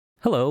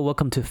Hello,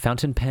 welcome to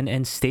Fountain Pen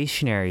and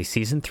Stationery,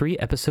 Season 3,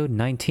 Episode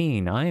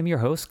 19. I am your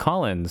host,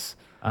 Collins.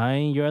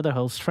 I'm your other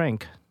host,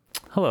 Frank.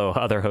 Hello,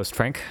 other host,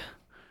 Frank.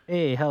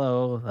 Hey,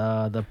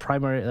 hello,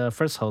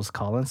 first host,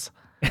 Collins.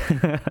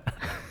 How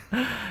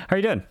are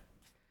you doing?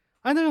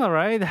 I'm doing all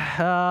right.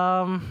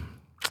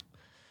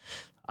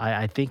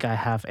 I think I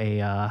have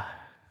a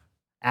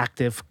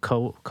active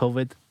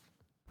COVID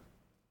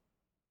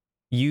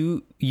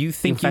You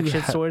think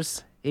infection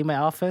source in my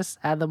office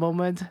at the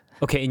moment.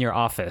 Okay, in your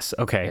office.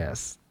 Okay.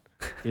 Yes,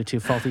 due to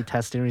faulty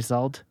testing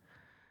result.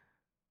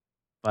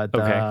 But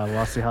Okay.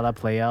 we'll see how that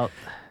play out.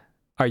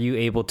 Are you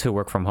able to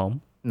work from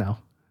home? No.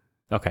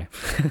 Okay.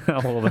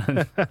 Well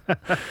then.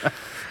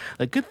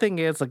 The good thing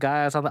is the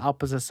guy is on the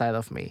opposite side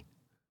of me.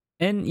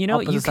 And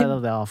Opposite side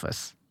of the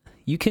office.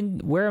 You can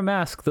wear a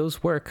mask.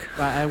 Those work.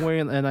 I'm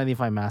wearing an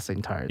N95 mask the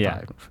entire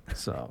time.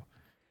 So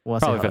we'll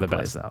see Probably how for the that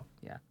plays best. out.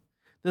 Yeah.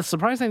 The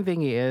surprising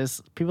thing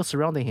is people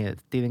surrounding him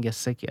didn't get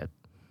sick yet.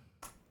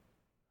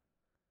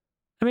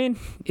 I mean,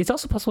 it's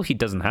also possible he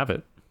doesn't have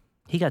it.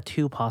 He got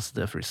 2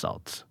 positive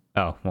results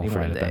Oh, well, in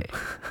forget one it day.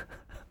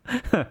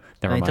 then. And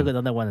Never he took mind.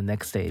 another one the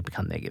next day, it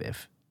became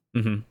negative,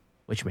 Mm-hmm.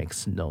 which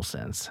makes no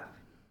sense.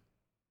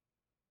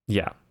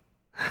 Yeah.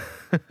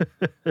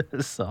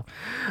 So,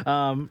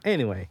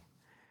 anyway.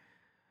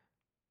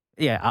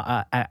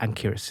 Yeah, I'm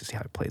curious to see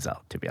how it plays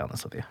out, to be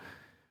honest with you.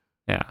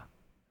 Yeah.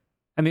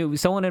 I mean,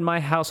 someone in my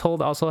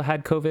household also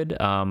had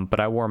COVID, but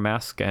I wore a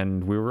mask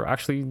and we were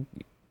actually,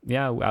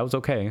 I was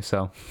okay.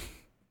 So,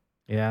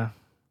 Yeah.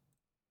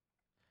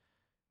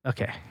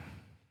 Okay.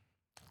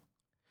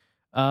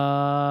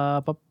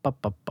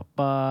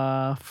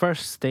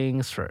 First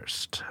things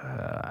first.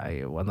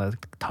 I want to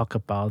talk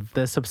about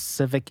this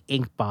specific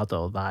ink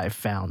bottle that I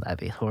found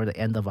toward the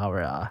end of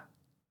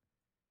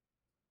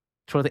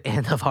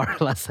our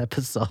last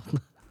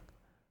episode.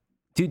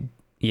 dude,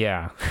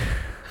 yeah.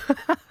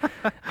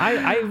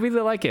 I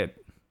really like it.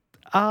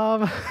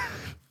 I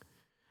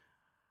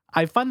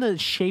find the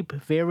shape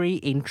very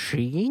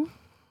intriguing.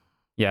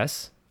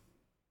 Yes.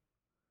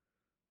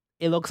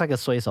 It looks like a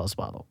soy sauce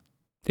bottle.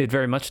 It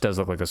very much does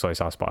look like a soy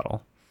sauce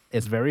bottle.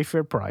 It's very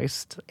fair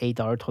priced,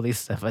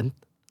 $8.27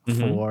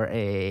 Mhm. for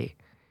a.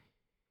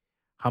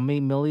 How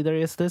many milliliter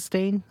is this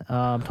thing?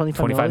 25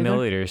 25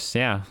 milliliter. milliliters.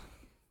 Yeah.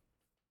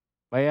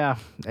 But yeah,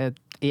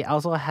 it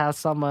also has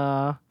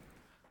some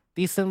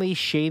decently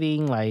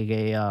shading, like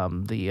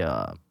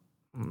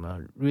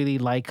really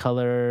light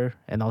color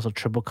and also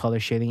triple color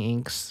shading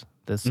inks.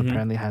 This Mhm.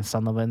 apparently has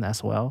some of it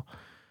as well.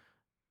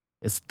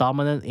 It's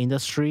Dominant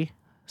Industry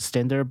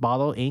standard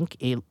bottle ink.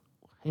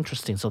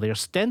 Interesting. So their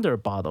standard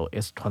bottle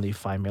is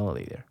 25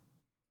 milliliter.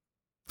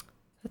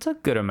 That's a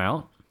good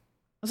amount.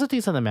 That's a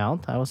decent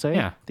amount, I would say.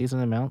 Yeah.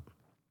 Decent amount.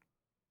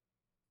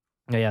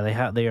 Yeah, they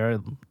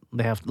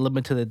have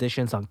limited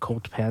editions on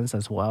Coat pens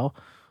as well.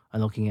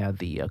 I'm looking at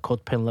the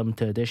Coat pen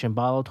limited edition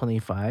bottle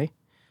 25,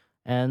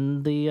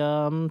 and the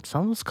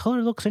some of this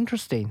color looks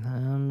interesting.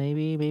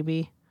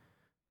 Maybe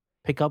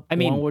pick up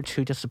one or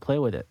two just to play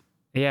with it.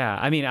 Yeah.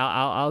 I mean,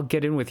 I'll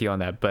get in with you on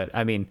that, but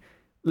I mean,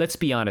 let's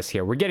be honest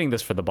here. We're getting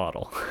this for the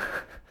bottle.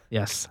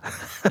 Yes.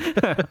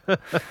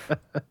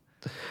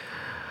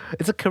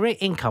 It's a Korean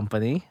ink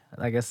company.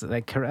 I guess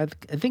I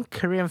think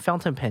Korean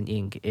fountain pen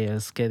ink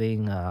is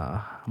getting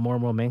more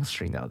and more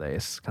mainstream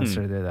nowadays.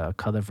 Considered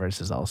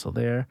Colorverse is also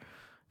there.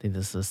 I think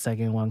this is the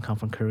second one come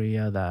from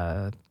Korea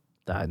that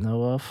I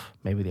know of.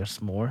 Maybe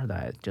there's more that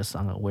I just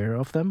unaware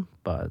of them,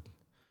 but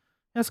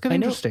that's kind of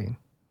interesting.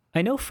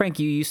 I know, Frank,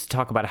 you used to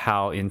talk about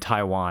how in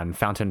Taiwan,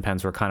 fountain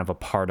pens were kind of a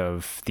part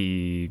of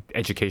the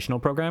educational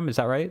program. Is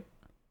that right?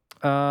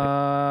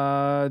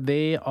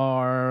 They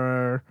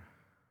are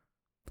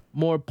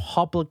more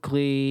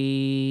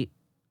publicly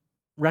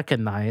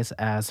recognized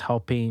as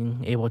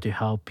able to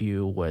help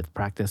you with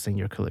practicing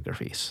your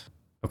calligraphies.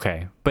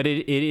 Okay. But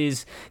it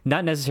is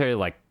not necessarily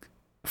like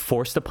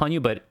forced upon you,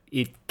 but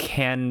it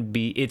can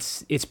be,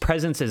 its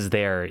presence is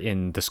there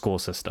in the school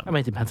system. I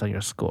mean, it depends on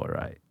your school,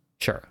 right?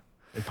 Sure.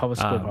 In public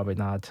school, probably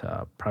not.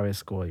 Private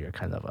school, you're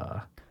kind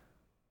of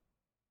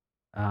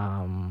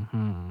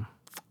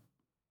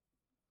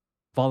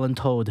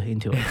voluntold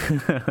into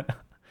it.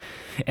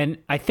 And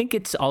I think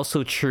it's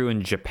also true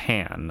in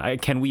Japan.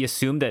 Can we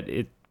assume that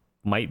it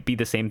might be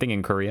the same thing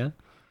in Korea?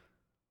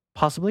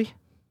 Possibly.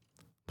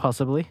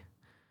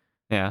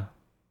 Yeah.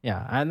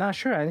 Yeah, I'm not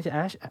sure.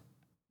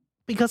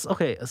 Because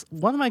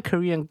one of my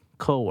Korean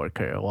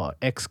coworker or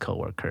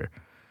ex-coworker,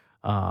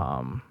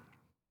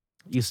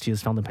 used to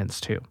use fountain pens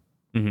too.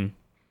 Mm-hmm.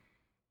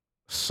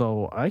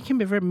 So I can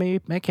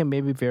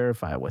maybe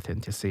verify with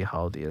him to see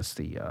how the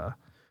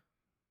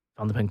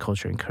fountain pen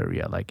culture in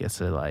Korea. Like,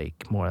 is it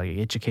like more like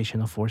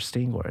educational force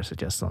thing, or is it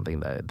just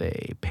something that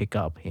they pick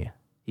up here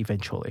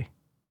eventually?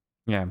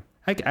 Yeah.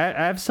 I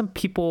have some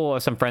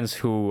friends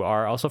who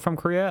are also from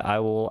Korea. I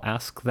will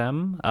ask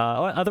them.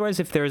 Otherwise,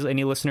 if there's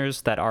any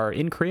listeners that are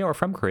in Korea or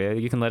from Korea,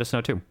 you can let us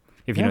know too,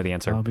 if you know the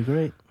answer. That'll be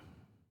great.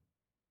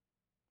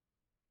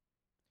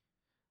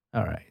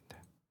 All right.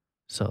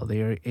 So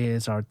there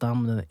is our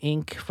dominant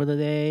ink for the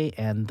day,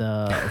 and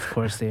of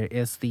course there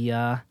is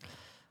the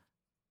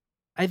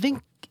I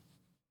think.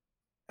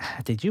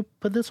 Did you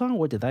put this one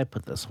or did I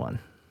put this one?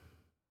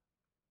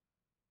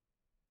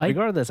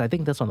 Regardless, I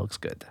think this one looks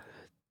good.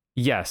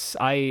 Yes,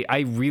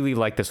 I really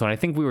like this one. I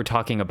think we were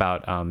talking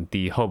about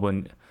the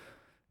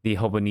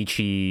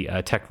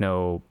Hobonichi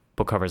Techno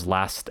book covers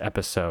last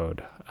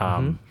episode.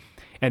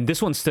 And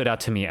this one stood out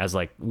to me as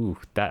like, ooh,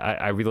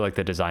 that I really like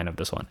the design of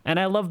this one. And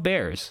I love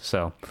bears,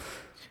 so.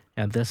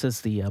 And this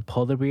is the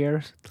polar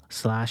bear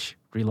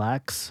 /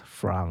 relax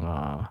from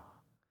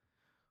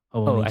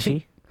Hobonichi. I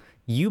think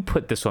you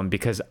put this one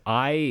because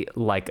I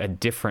like a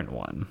different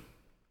one.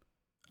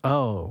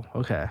 Oh,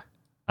 okay.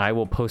 I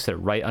will post it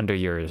right under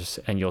yours,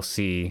 and you'll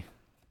see.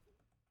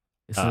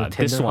 Is it the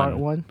Tenderheart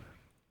one?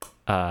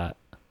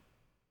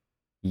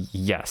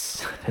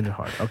 Yes.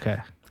 Tenderheart. Okay.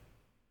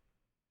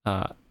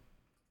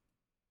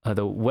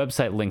 The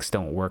website links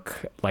don't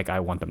work like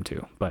I want them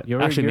to, but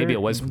maybe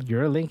it was.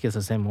 Your link is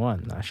the same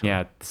one, actually.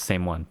 Yeah, the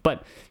same one.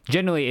 But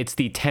generally, it's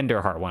the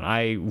Tenderheart one.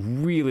 I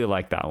really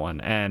like that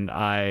one, and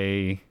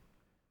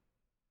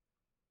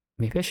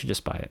maybe I should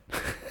just buy it.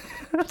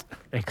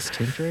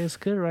 Exchange rate is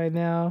good right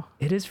now.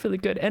 It is really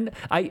good. And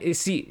I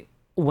see,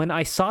 when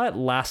I saw it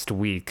last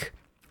week,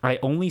 I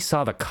only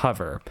saw the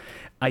cover.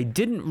 I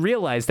didn't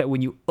realize that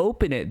when you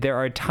open it, there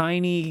are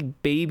tiny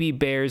baby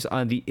bears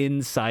on the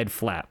inside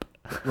flap.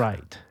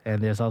 Right. And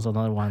there's also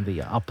another one on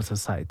the opposite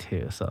side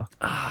too. So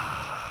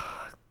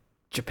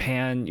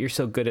Japan, you're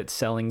so good at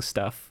selling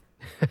stuff.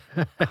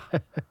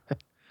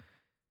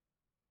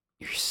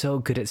 You're so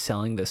good at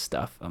selling this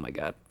stuff. Oh my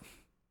God.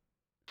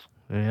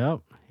 Yep.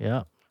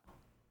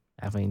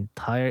 Have an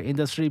entire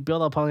industry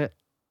built upon it.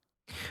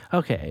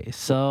 Okay,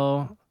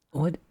 so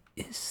what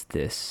is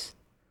this?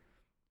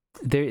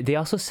 They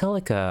also sell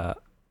like a.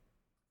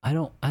 I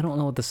don't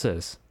know what this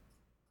is.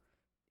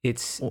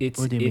 It's. What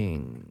do you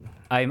mean?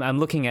 I'm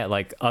looking at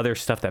like other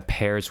stuff that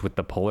pairs with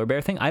the polar bear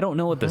thing. I don't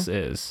know what this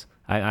is.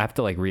 I have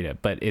to like read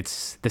it, but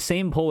it's the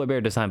same polar bear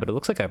design, but it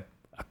looks like a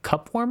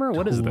cup warmer.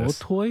 What is this?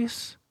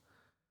 Toys.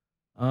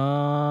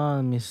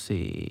 Let me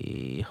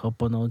see.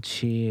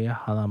 Hobonichi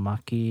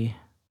Haramaki.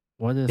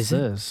 What is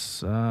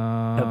this?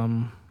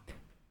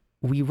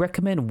 We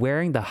recommend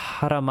wearing the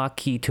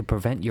haramaki to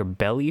prevent your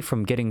belly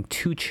from getting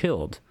too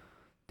chilled.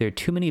 There are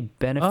too many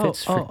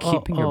benefits for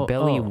keeping your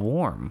belly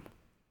warm.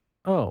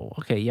 Oh,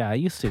 okay. Yeah, I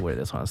used to wear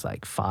this one. It's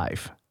like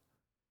 5.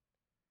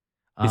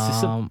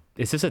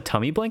 Is this a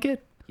tummy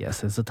blanket?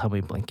 Yes, it's a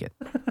tummy blanket.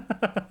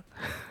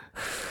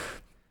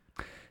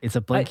 It's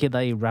a blanket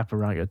that you wrap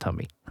around your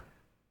tummy.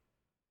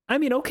 I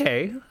mean,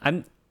 okay.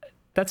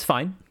 That's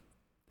fine.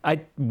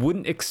 I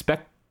wouldn't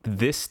expect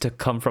this to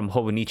come from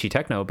Hobonichi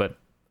Techno, but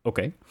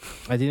okay.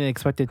 I didn't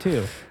expect it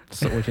too,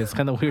 which is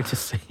kind of weird to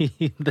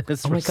see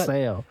this for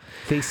sale.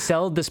 They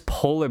sell this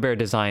polar bear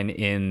design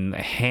in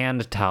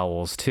hand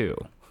towels too.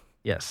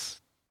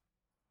 Yes.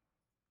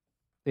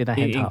 And a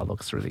hand towel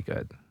looks really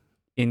good.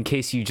 In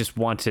case you just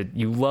wanted,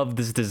 you love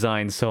this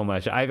design so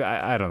much.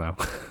 I don't know.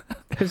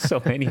 There's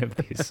so many of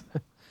these.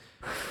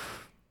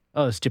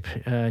 Oh, it's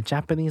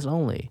Japanese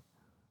only.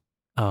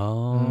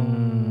 Oh.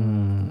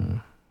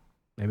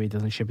 Maybe it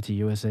doesn't ship it to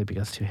USA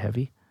because it's too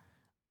heavy.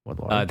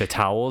 The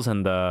towels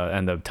and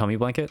the tummy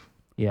blanket.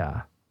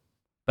 Yeah,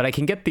 but I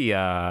can get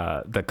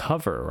the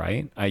cover,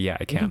 right? Yeah,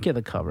 I can. You can get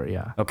the cover.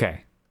 Yeah.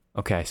 Okay,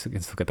 so I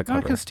can still get the cover.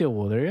 I can still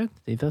order it.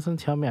 It doesn't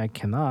tell me I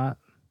cannot.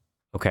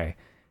 Okay,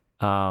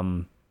 I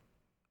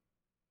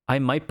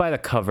might buy the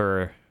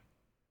cover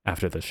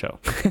after the show.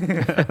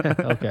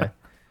 Okay.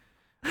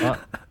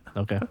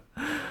 Okay.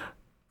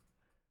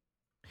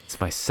 It's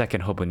my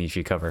second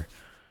Hobonichi cover.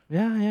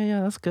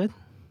 Yeah, that's good.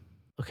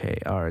 Okay,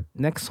 our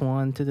next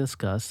one to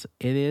discuss.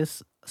 It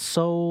is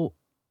so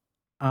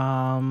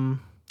some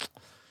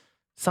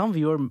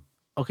viewer,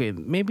 okay,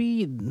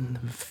 maybe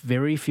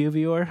very few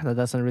viewer that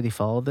doesn't really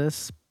follow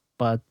this,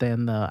 but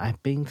then I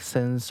think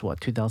since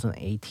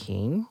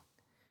 2018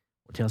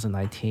 or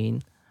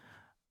 2019,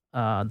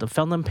 the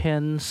Fountain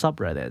Pen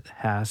subreddit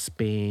has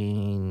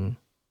been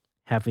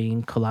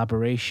having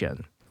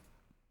collaboration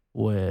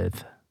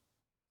with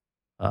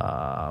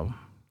Diamine.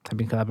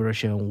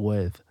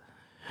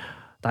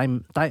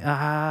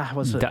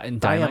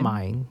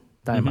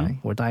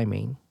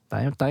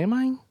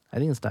 I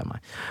think it's Diamine.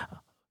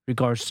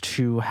 Regards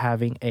to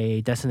having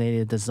a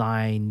designated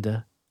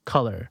designed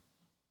color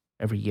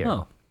every year.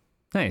 Oh,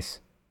 nice.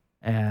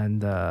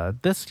 And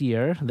this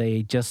year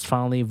they just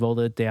finally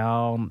voted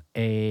down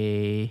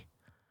a.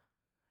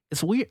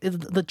 It's weird.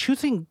 The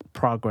choosing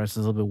progress is a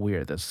little bit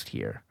weird this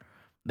year.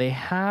 They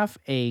have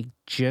a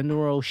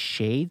general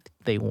shade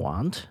they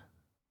want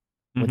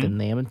with the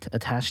name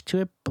attached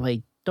to it, but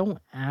they don't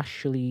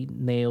actually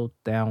nail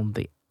down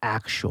the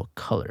actual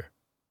color.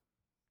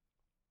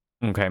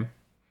 Okay.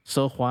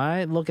 So when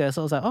I look at it,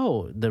 I was like,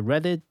 oh, the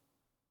Reddit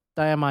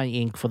Diamine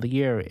ink for the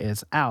year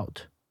is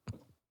out.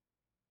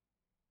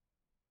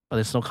 But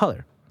there's no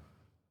color.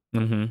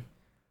 Mm-hmm.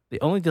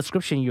 The only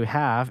description you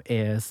have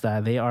is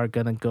that they are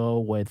going to go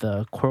with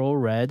a coral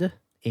red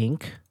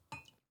ink.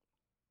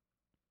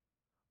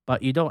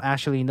 But you don't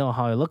actually know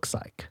how it looks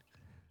like.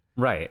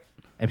 Right.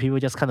 and people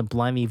just kind of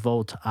blindly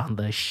vote on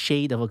the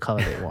shade of a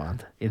color they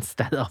want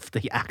instead of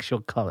the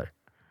actual color.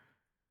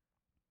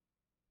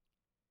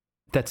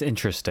 That's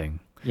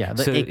interesting. Yeah,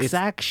 the So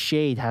exact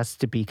shade has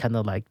to be kind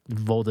of like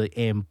voted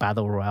in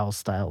battle royale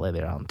style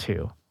later on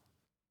too.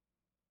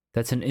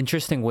 That's an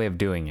interesting way of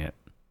doing it.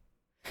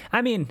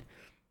 I mean,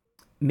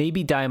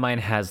 maybe Diamine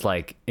has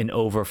like an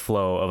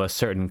overflow of a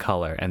certain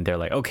color, and they're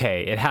like,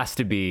 okay, it has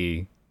to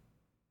be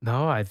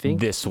No, I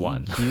think this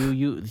one.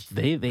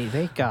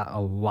 They got a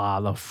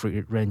lot of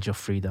range of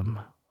freedom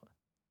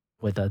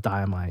with the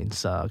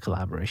Diamine's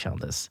collaboration on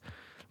this.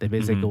 They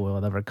basically go with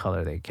whatever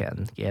color they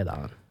can get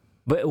on.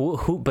 But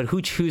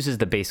who chooses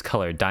the base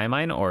color,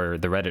 Diamine or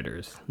the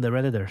Redditors? The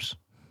Redditors,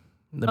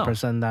 the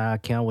person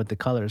that came out with the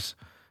colors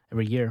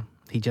every year,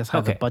 he just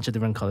has a bunch of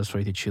different colors for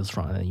you to choose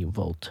from, and you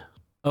vote.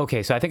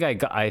 Okay, so I think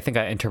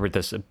I interpret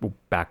this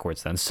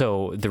backwards then.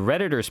 So the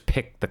Redditors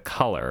pick the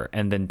color,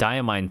 and then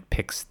Diamine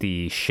picks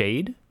the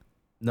shade.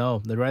 No,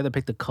 the Redditor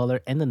pick the color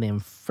and the name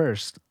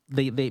first.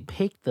 They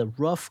pick the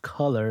rough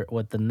color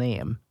with the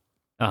name.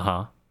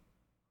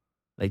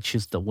 They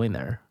choose the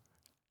winner,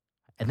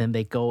 and then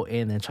they go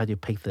in and try to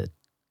pick the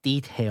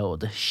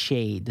detailed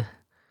shade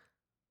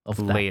of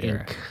that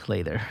ink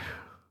later.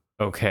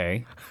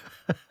 Okay.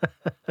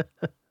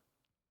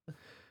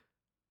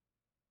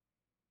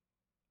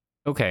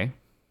 Okay.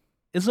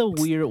 It's a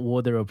weird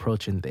order of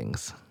approaching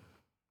things.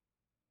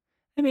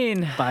 I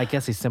mean, but I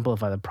guess they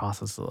simplify the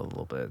process a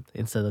little bit.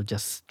 Instead of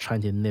just trying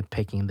to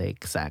nitpicking the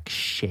exact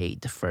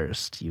shade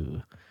first,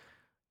 you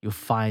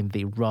find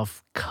the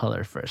rough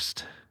color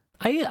first.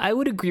 I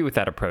would agree with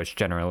that approach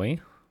generally.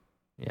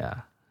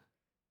 Yeah.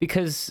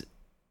 Because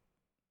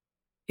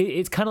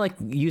it's kind of like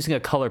using a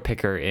color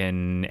picker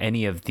in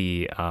any of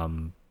the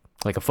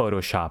like a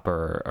Photoshop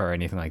or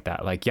anything like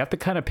that. Like you have to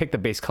kind of pick the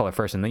base color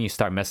first, and then you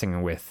start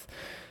messing with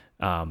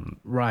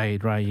right.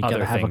 You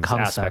gotta have a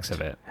concept, aspects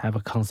of it. Have a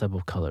concept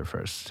of color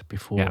first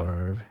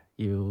before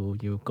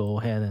you go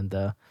ahead and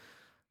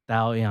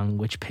dial in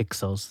which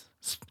pixels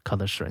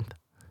color strength.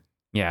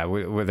 Yeah,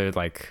 whether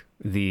like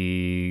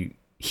the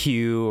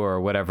hue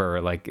or whatever,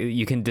 like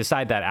you can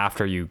decide that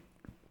after you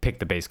pick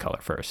the base color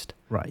first.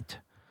 Right.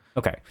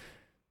 Okay.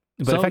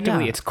 But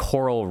effectively, it's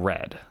coral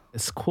red.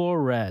 It's coral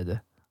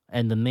red,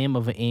 and the name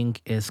of the ink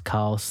is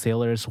called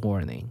Sailor's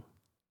Warning.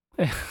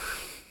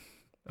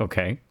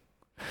 Okay.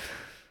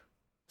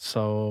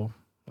 So,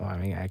 I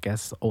mean, I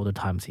guess all the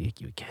times you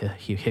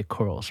hit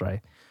corals, right?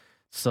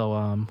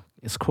 So,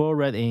 it's coral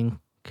red ink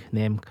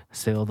named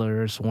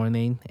Sailor's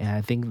Warning, and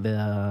I think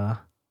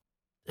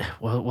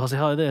we'll see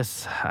how it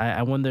is.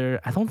 I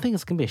wonder. I don't think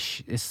it's gonna be.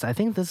 I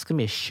think this is gonna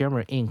be a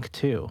shimmer ink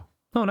too.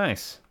 Oh,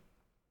 nice.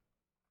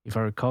 If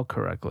I recall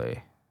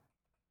correctly.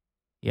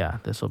 Yeah,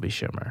 this will be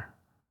shimmer.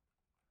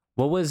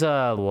 What was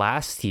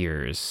last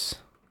year's?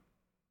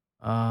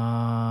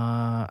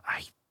 I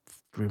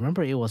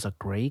remember it was a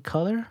gray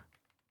color.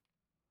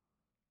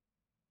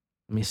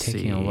 Let me see.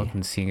 Taking a look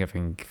and seeing if I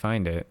can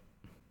find it.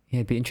 Yeah,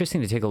 it'd be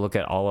interesting to take a look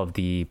at all of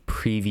the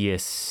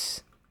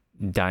previous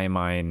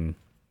Diamine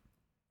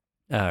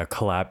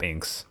collab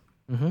inks.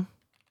 Mm-hmm.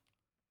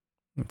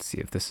 Let's see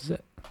if this is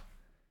it.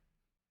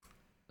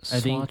 I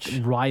think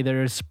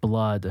Rider's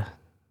Blood.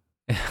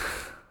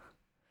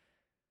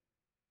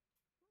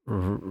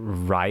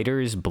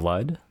 Rider's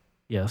Blood?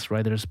 Yes,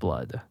 Rider's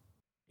Blood.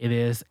 It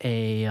is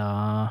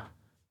a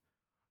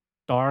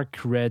dark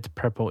red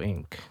purple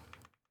ink.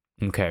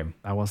 Okay.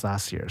 That was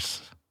last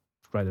year's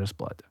Rider's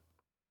Blood.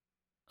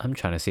 I'm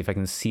trying to see if I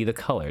can see the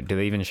color. Do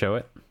they even show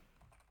it?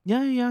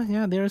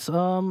 Yeah. There's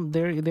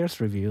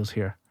reviews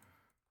here.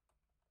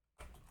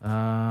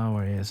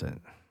 Where is it?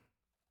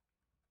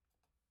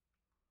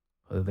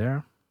 Put it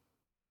there.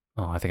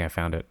 Oh, I think I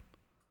found it.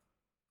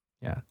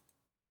 Yeah.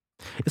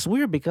 It's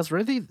weird because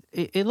Reddit,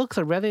 it looks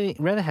like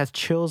Reddit has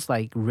chose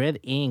like red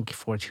ink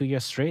for 2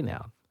 years straight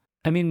now.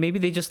 I mean, maybe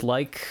they just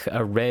like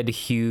a red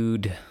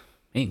hued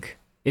ink.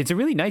 It's a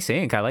really nice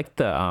ink. I like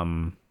the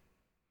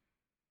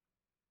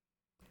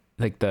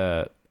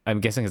I'm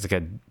guessing it's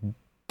like a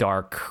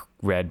dark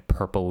red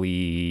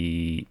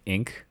purpley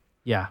ink.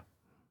 Yeah.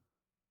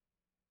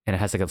 And it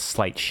has like a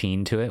slight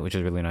sheen to it, which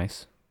is really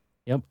nice.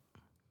 Yep.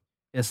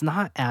 It's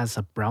not as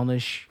a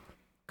brownish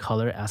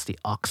color as the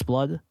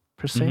Oxblood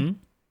per se. Mm-hmm.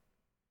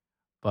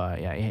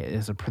 But yeah, it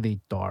is a pretty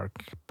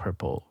dark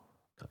purple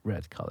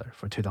red color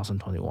for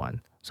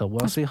 2021. So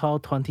we'll see how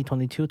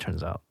 2022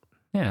 turns out.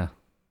 Yeah.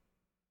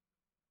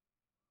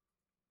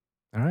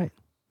 All right.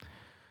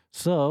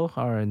 So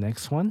our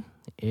next one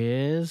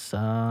is it's a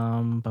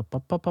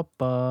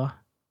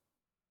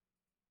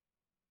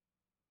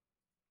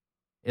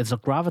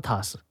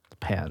Gravitas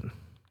pen.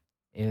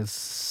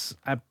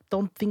 I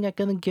don't think I'm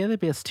gonna get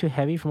it, but it's too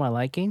heavy for my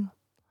liking.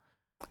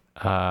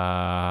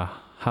 How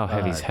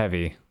heavy is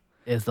heavy?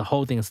 Is the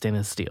whole thing is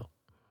stainless steel.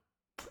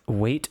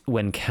 Weight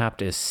when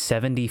capped is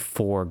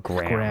 74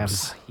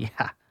 grams.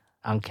 Yeah.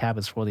 On cap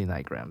it's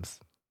 49 grams.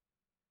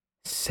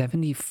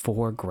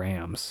 74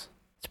 grams.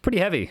 It's pretty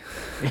heavy.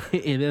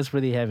 It is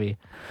pretty heavy.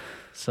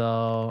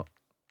 So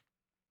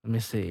let me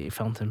see.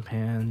 Fountain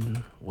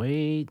pen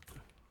weight.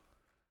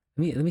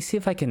 let me see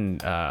if I can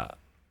I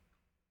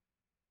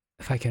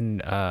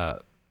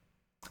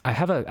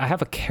have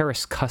a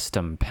Keras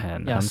custom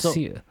pen. Yeah, so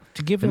to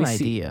give you let an me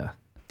see. idea,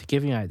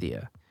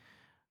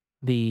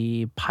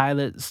 the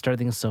Pilot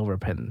sterling silver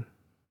pen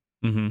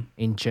Mm-hmm.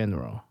 in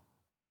general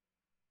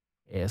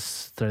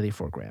is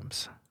 34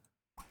 grams.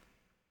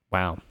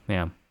 Wow.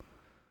 Yeah.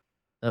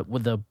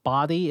 With the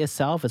body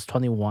itself is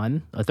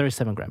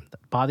 37 gram. The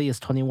body is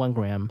 21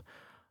 gram.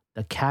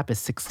 The cap is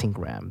 16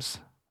 grams,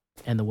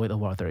 and the weight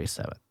overall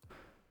 37.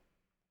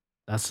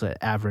 That's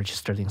the average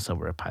sterling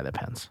silver Pilot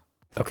pens.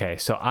 Okay,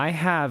 so I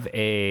have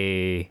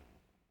a.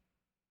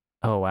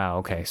 Oh wow.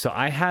 Okay, so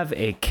I have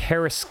a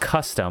Keras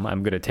custom.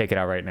 I'm gonna take it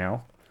out right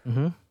now.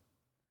 Mm-hmm.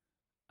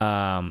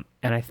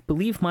 And I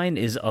believe mine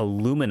is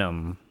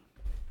aluminum.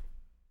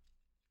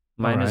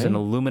 Mine is an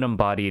Alright. aluminum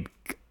bodied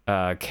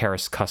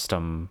Keras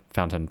custom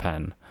fountain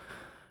pen.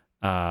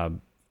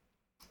 And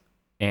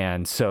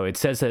so it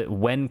says that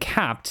when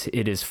capped,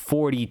 it is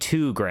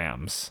 42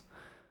 grams.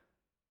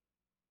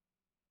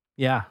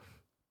 Yeah.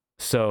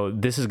 So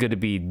this is going to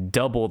be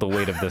double the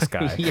weight of this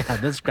guy. Yeah,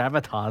 this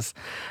Gravitas.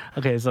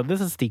 Okay, so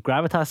this is the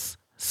Gravitas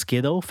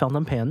Skittle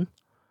fountain pen,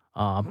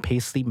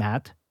 paisley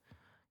matte.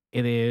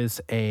 It is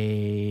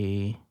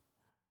a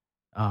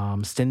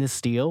stainless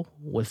steel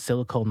with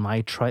silicone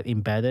nitride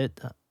embedded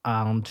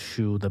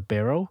onto the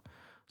barrel.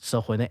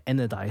 So when it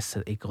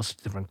anodizes, it goes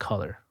to different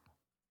color.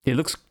 It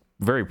looks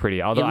very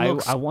pretty. Although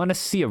looks- I want to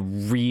see a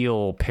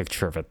real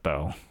picture of it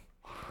though.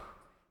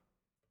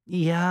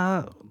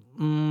 Yeah,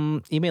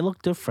 it may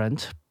look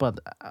different, but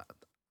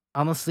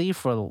honestly,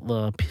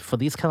 for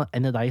these kind of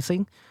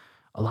anodizing,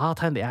 a lot of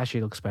time they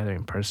actually looks better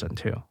in person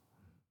too.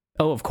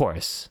 Oh, of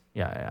course.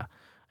 Yeah.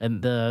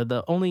 And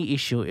the only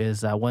issue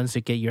is that once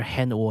you get your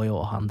hand oil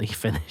on the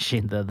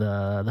finishing,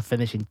 the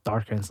finishing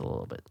darkens a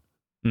little bit.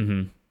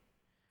 Mm-hmm.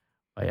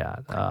 But yeah,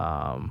 it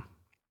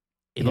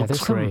Yeah, looks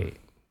there's some- great.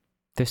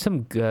 There's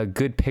some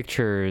good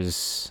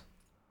pictures.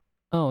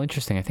 Oh,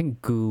 interesting. I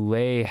think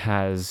Goulet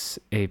has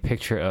a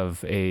picture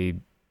of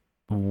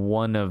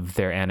one of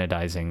their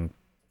anodizing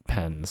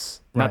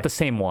pens. Not Right. the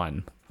same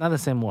one. Not the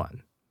same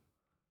one.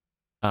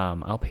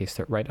 I'll paste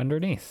it right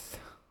underneath.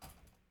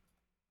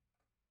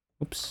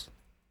 Oops.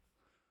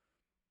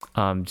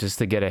 Just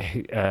to get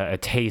a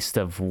taste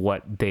of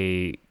what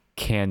they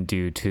can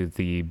do to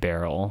the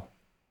barrel.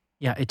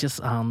 Yeah, it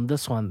just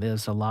this one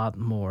there's a lot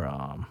more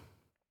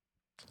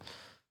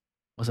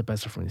what's the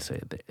best for me to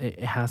say?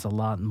 It has a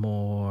lot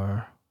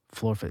more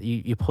floor fit.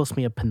 You post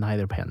me a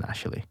Pennider pen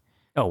actually.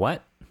 Oh,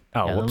 what?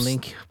 Oh, Yeah, the whoops.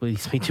 link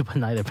leads me to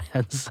Pennider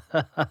pens.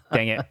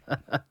 Dang it.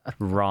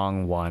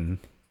 Wrong one.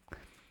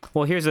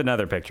 Well, here's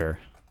another picture.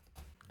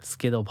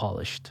 Skittle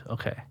polished.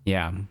 Okay.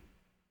 Yeah.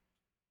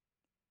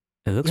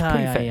 It looks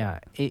pretty fit. Yeah.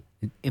 It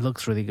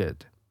looks really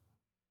good.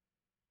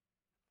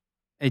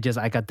 It just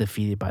I got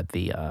defeated by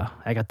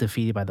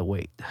the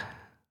weight.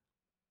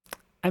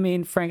 I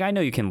mean, Frank, I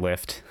know you can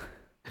lift.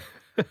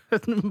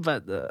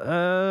 But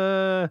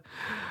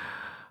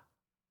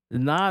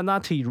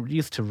not too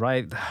used to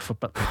write.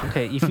 But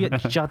okay, if you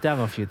jot down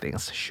a few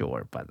things,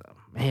 sure. But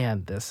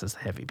man, this is a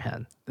heavy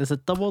pen. This is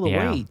double the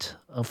Yeah. weight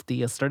of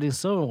the sterling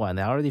silver one.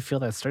 I already feel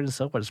that sterling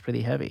silver is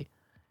pretty heavy.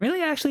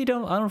 Really, I actually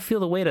don't feel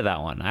the weight of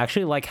that one. I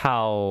actually like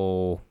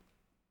how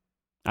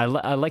I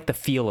like the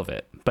feel of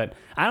it, but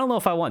I don't know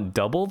if I want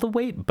double the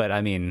weight. But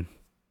I mean,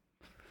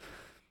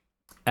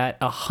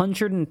 at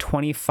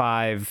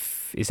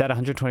 125, is that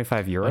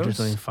 125 euros?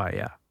 125,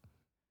 yeah.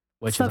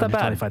 Which It's is not that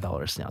bad.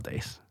 $125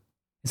 nowadays.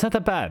 It's not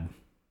that bad.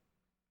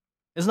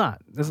 It's not.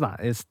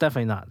 It's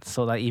definitely not.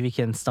 So like, if you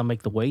can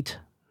stomach the weight,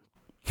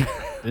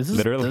 this is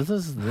Literally.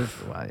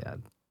 well, yeah.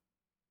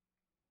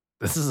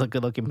 This is a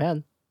good looking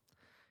pen.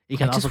 You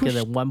can I just also get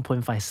a wish-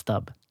 1.5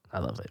 stub. I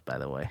love it, by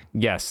the way.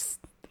 Yes.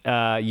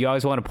 You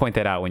always want to point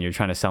that out when you're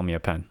trying to sell me a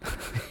pen.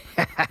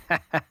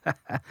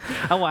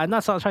 Oh, well, I'm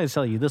not trying to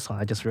sell you this one.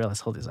 I just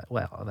realized, holy,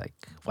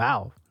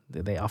 wow,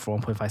 they offer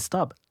 1.5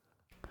 stub.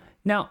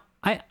 Now,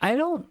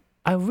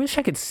 I wish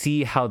I could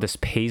see how this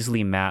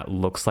paisley matte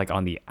looks like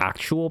on the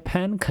actual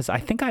pen, because I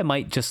think I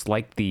might just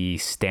like the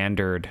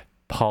standard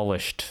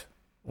polished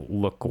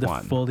look The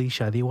one. fully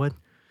shiny one.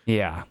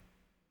 Yeah.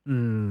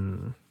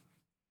 I'm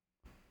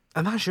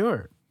not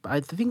sure. I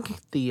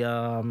think the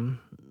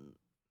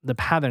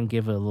pattern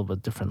gave it a little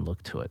bit different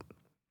look to it.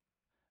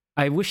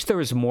 I wish there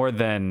was more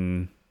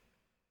than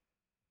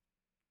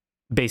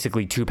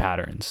basically two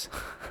patterns.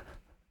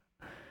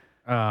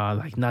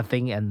 Like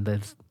nothing, and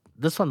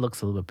this one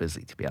looks a little bit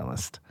busy, to be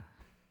honest.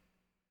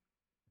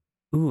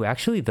 Ooh,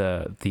 actually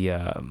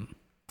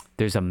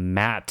there's a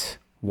matte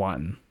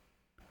one.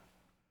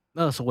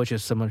 Oh, so which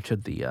is similar to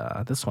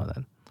the this one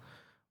then.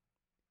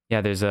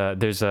 Yeah, there's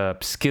a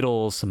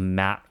Skittles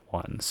matte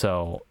one.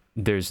 So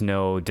there's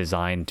no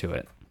design to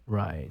it.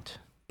 Right.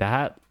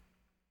 That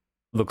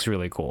looks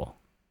really cool.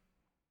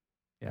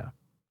 Yeah.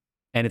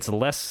 And it's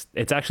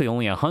actually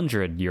only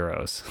 100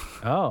 euros.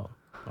 Oh,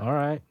 all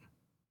right.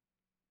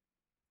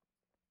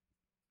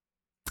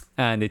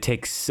 And it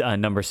takes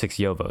number 6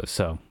 Yovos,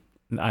 so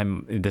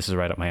this is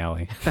right up my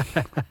alley.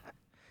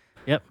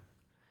 Yep.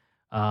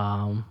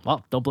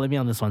 Well, don't blame me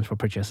on this one for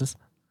purchases.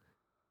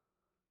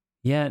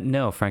 Yeah,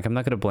 no, Frank, I'm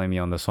not going to blame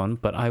you on this one,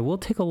 but I will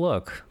take a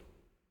look.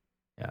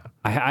 Yeah.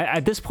 I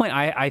at this point,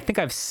 I think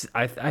I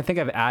think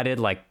I've added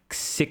like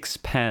 6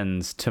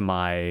 pens to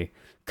my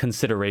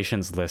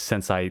considerations list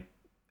since I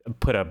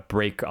put a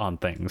break on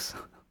things.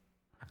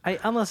 I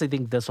honestly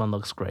think this one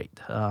looks great.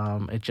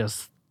 It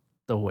just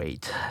the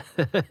weight,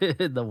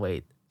 the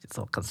weight, it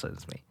still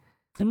concerns me.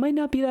 It might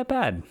not be that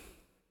bad.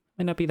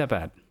 Might not be that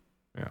bad.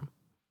 Yeah.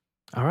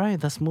 All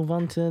right, let's move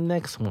on to the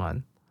next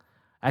one.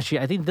 Actually,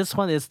 I think this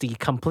one is the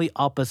complete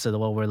opposite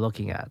of what we're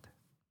looking at.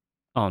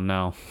 Oh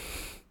no.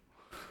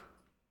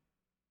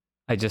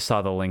 I just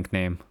saw the link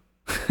name.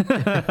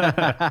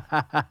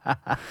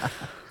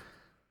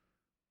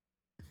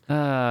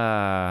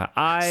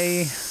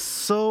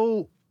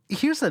 So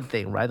here's the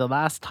thing, right? The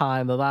last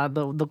time, the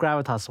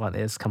Gravitas one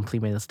is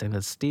complete made of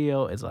stainless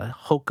steel. It's a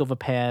hulk of a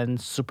pen,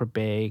 super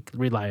big,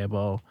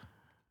 reliable.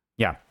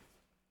 Yeah.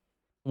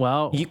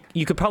 Well,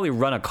 You could probably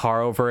run a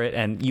car over it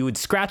and you would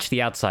scratch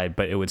the outside,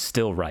 but it would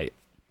still write.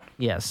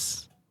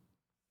 yes.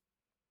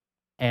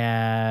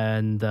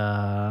 And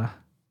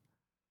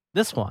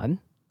this one,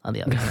 on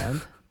the other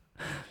hand,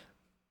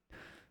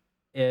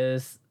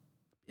 is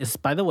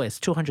by the way, it's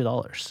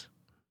 $200.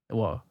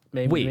 Well,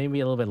 maybe a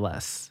little bit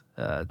less.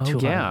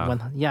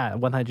 200, yeah.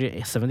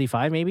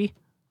 175 maybe.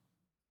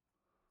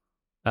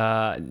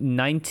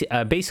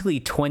 basically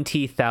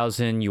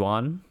 20,000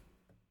 yuan.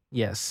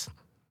 Yes.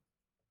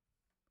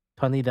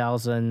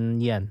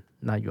 20,000 yen,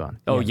 not yuan.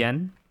 Oh,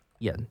 yen?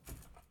 Yen.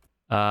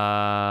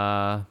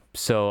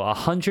 So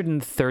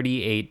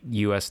 138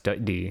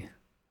 USD.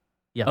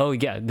 Yeah. Oh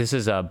yeah, this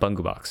is a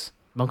Bungu box.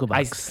 Bungu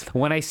box.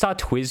 When I saw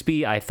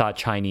Twisby, I thought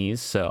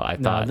Chinese, so I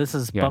thought no, this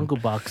is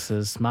Bungu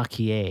box's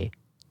Makie,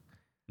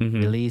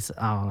 released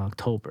on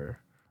October,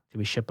 to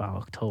be shipped on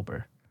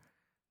October,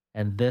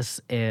 and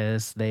this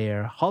is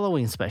their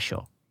Halloween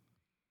special.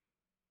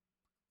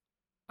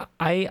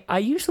 I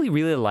usually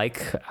really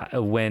like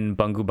when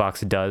Bungu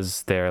Box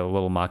does their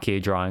little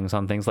Makie drawings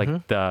on things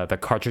like the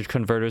cartridge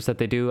converters that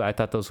they do. I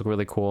thought those look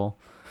really cool.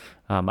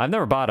 I've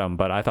never bought them,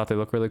 but I thought they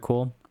look really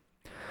cool.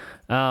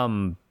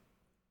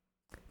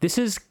 This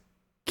is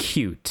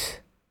cute.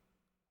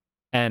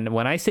 And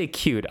when I say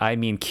cute, I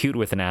mean cute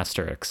with an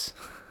asterisk.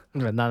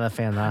 Not a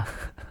fan, huh?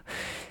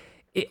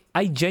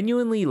 I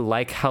genuinely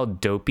like how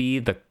dopey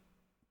the...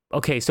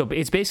 Okay, so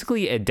it's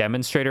basically a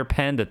demonstrator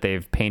pen that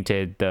they've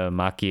painted the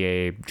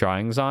Makie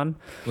drawings on.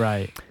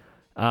 Right.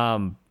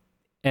 And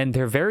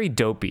they're very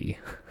dopey.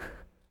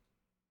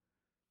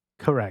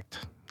 Correct.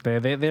 They're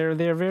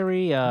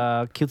very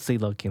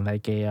cutesy looking,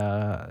 like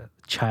a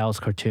child's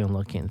cartoon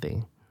looking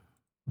thing.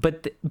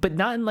 But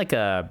not in like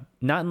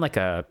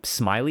a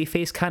smiley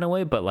face kind of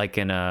way, but like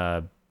in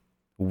a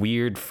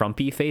weird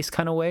frumpy face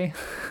kind of way.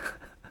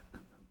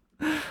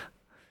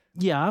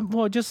 Yeah,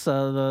 well, just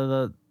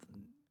the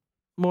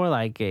more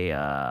like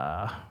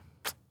a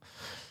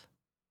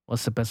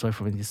what's the best way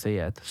for me to say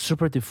it?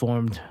 Super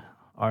deformed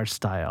art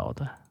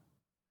styled,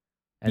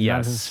 and not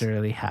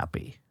necessarily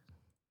happy.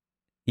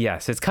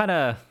 Yes, it's kind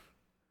of...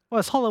 Well,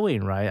 it's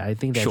Halloween, right? I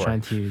think they're Sure.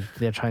 trying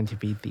to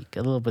be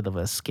a little bit of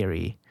a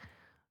scary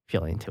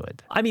feeling to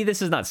it. I mean,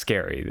 this is not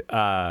scary.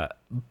 But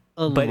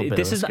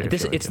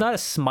it's not a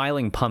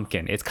smiling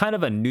pumpkin. It's kind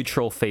of a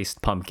neutral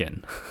faced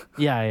pumpkin.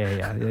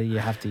 Yeah. You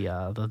have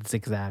the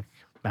zigzag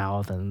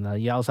mouth,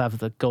 and you also have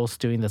the ghost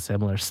doing the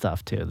similar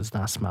stuff too. It's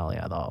not smiling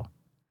at all.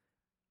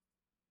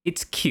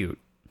 It's cute.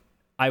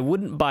 I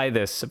wouldn't buy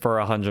this for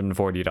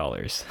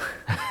 $140.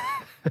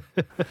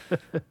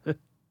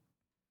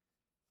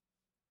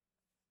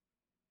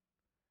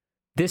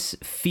 This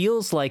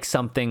feels like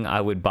something I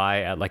would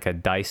buy at like a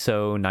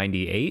Daiso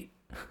 98.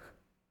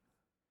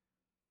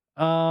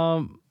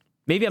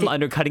 Maybe I'm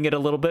undercutting it a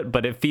little bit,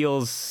 but it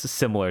feels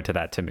similar to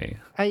that to me.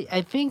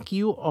 I think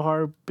you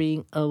are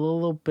being a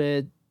little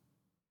bit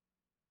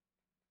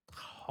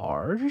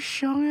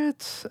harsh on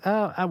it.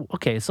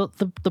 Okay, so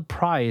the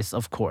price,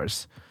 of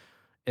course,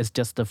 is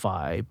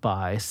justified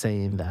by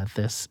saying that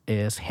this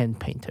is hand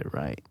painted,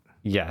 right?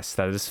 Yes,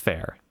 that is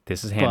fair.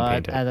 This is hand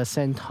painted. But at the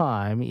same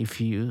time,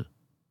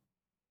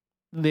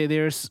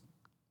 there's,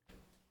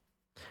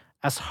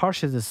 as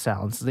harsh as it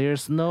sounds,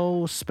 there's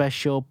no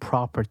special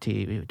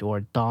property or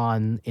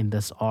done in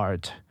this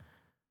art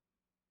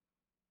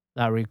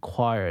that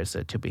requires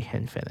it to be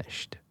hand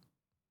finished.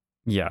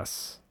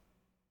 Yes.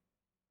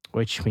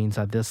 Which means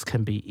that this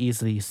can be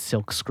easily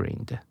silk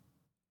screened.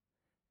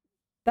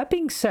 That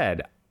being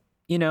said,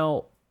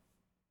 there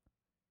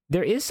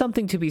is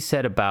something to be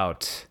said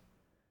about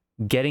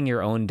getting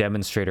your own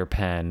demonstrator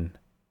pen,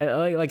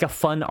 like a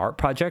fun art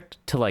project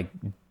to like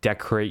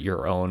decorate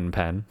your own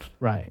pen.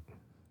 Right.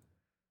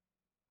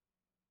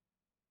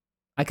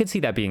 I could see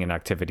that being an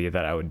activity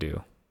that I would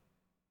do.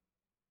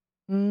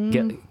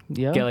 Yeah.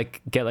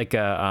 Get like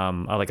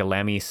a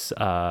Lamy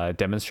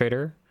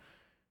demonstrator,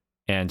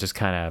 and just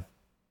kind of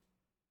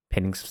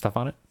painting some stuff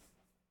on it.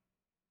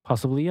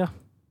 Possibly, yeah.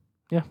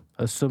 yeah,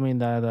 assuming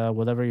that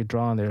whatever you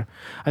draw on there,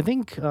 I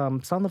think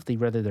some of the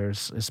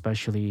redditors,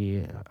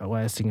 especially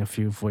when I seen a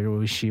few for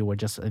Yoruishi, were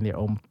just in their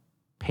own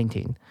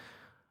painting.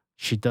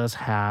 She does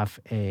have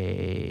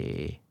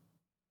a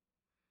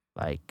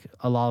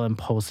lot of them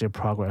post their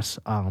progress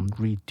on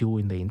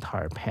redoing the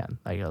entire pen,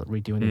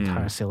 redoing the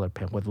entire sailor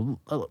pen with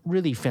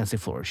really fancy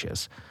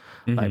flourishes,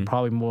 like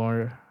probably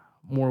more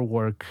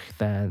work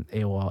than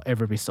it will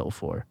ever be sold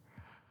for.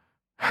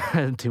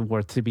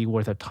 to be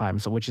worth her time.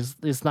 So which is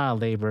it's not a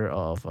labor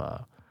of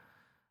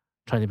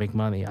trying to make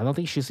money. I don't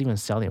think she's even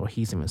selling it or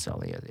he's even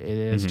selling it. It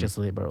is just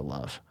a labor of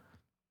love.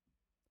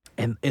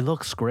 And it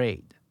looks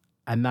great.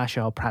 I'm not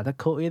sure how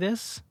practical it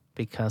is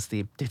because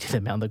due to the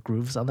amount of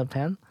grooves on the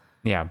pen.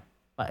 Yeah.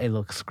 But it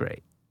looks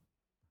great.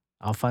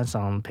 I'll find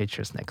some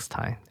pictures next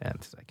time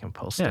and I can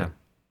post it.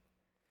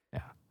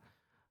 Yeah.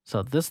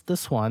 So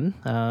this one,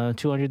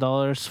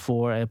 $200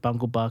 for a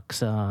Bungu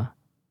Bucks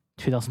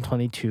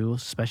 2022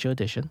 special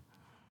edition.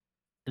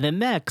 And then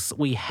next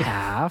we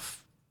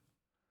have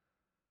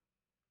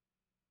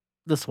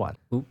this one.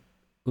 Ooh,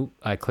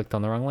 I clicked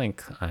on the wrong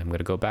link. I'm going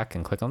to go back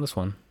and click on this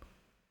one.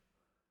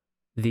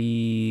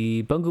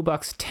 The Bungu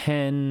Box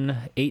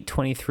 10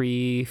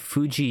 823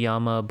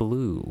 Fujiyama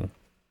Blue.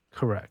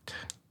 Correct.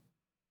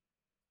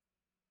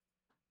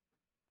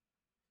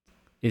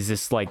 Is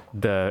this like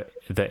the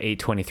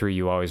 823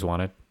 you always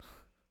wanted?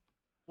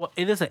 Well,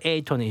 it is an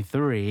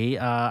 823.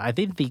 I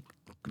think the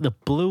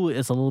blue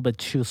is a little bit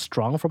too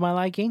strong for my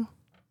liking.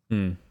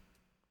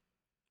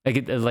 Like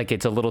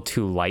it's a little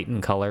too light in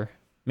color,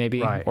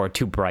 maybe, right. Or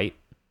too bright.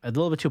 A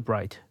little bit too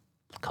bright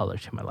color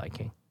to my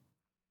liking.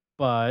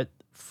 But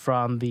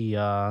from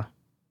the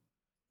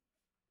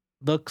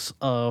looks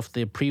of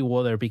the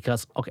pre-order,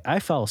 because I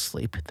fell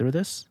asleep through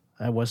this.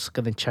 I was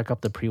gonna check up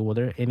the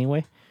pre-order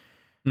anyway.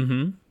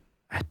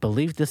 I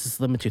believe this is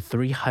limited to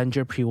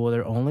 300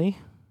 pre-order only.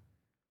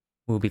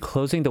 We'll be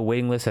closing the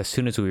waiting list as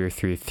soon as we are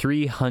through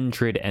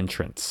 300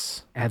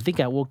 entrants. I think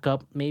I woke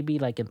up maybe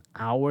like an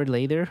hour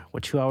later or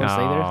 2 hours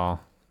later.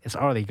 It's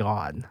already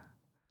gone.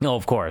 No,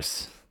 of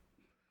course.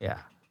 Yeah.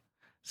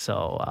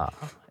 So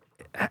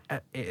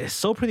it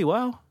sold pretty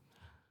well.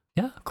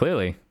 Yeah,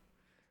 clearly.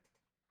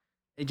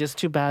 It's just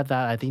too bad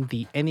that I think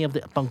any of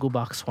the Bungu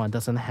Box one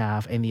doesn't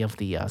have any of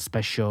the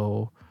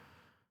special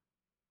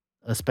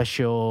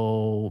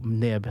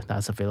nib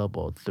that's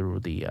available through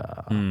the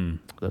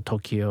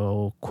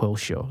Tokyo Quill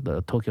Show,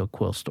 the Tokyo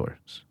Quill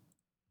stores.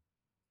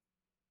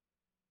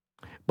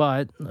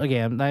 But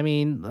again, I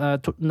mean,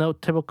 your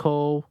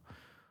typical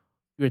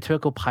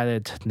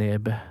Pilot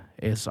nib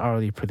is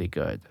already pretty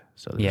good.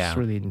 So there's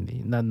really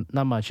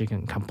not much you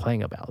can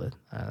complain about it.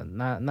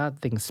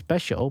 Nothing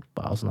special,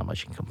 but also not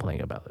much you can complain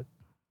about it.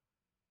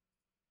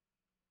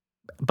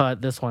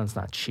 But this one's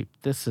not cheap.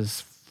 This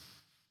is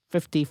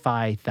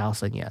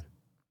 55,000 yen.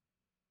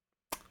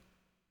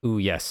 Ooh,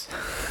 yes.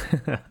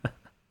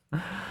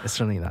 It's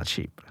certainly not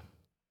cheap.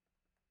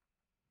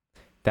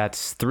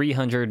 That's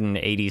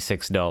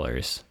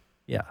 $386.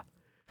 Yeah.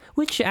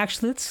 Which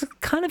actually, it's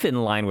kind of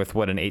in line with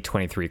what an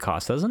 823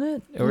 costs, doesn't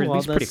it? Or at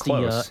least pretty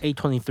close. The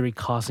 823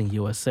 cost in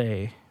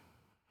USA.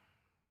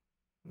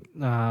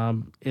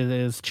 It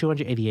is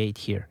 288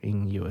 here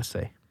in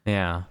USA.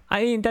 Yeah.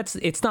 I mean,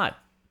 it's not...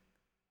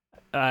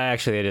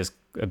 actually, it is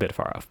a bit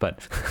far off,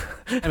 but...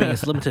 I mean,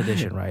 it's limited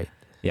edition, right?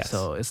 Yes.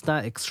 So it's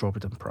not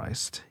exorbitant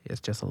priced.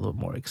 It's just a little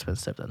more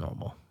expensive than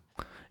normal.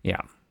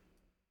 Yeah.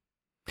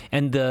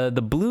 And the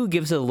blue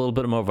gives it a little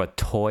bit more of a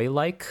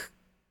toy-like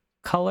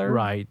color.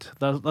 Right.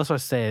 That's what I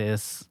say.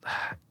 It's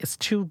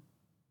too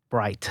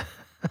bright.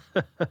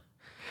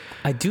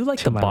 I do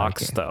like the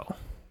box, though.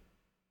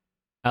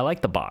 I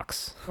like the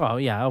box. Well,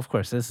 yeah, of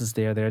course. This is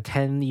their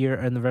 10-year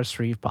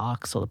anniversary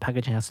box, so the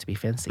packaging has to be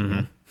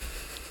fancy.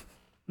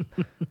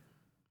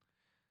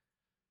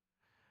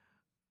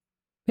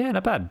 Yeah,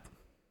 not bad.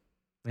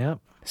 Yep.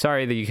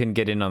 Sorry that you couldn't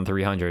get in on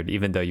 300,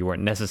 even though you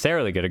weren't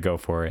necessarily going to go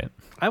for it.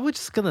 I was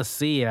just gonna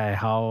see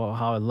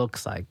how it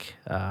looks like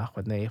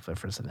when they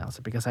first announced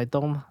it, because I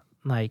don't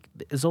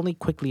it's only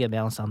quickly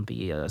announced on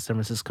the San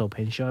Francisco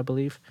Paint Show, I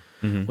believe,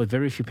 with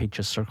very few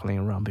pictures circling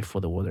around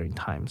before the ordering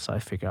time. So I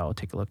figure I'll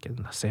take a look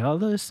and say how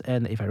it is,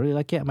 and if I really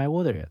like it, I might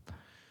order it.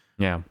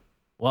 Yeah.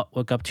 Well,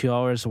 woke up 2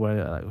 hours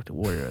where the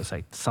order is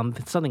like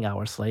something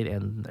hours late,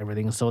 and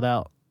everything is sold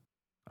out.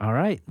 All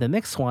right, the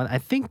next one, I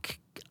think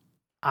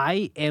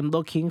I am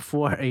looking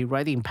for a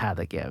writing pad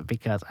again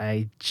because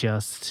I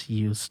just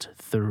used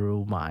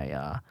through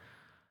my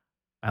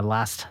my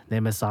last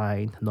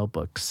Nemesign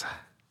notebooks.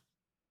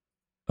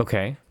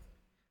 Okay.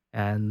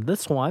 And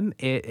this one,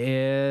 it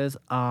is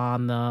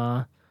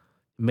on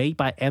made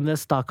by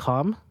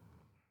Mnest.com.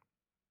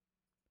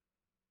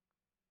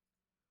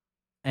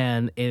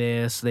 And it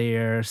is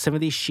their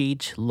 70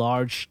 sheet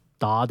large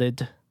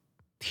dotted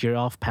tear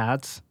off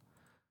pads.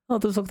 Oh,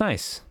 those look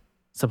nice.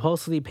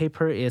 Supposedly,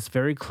 paper is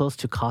very close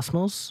to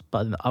Cosmos,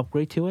 but an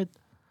upgrade to it.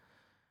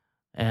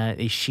 And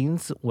it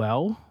sheens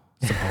well,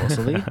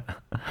 supposedly.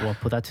 We'll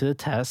put that to the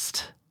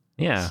test.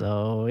 Yeah.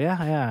 So,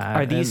 yeah.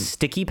 Are these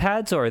sticky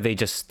pads or are they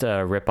just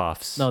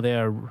rip-offs? No,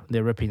 they're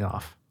ripping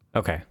off.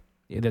 Okay.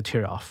 They're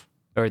tear off.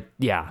 Or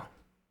yeah,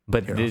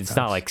 but Tear off it's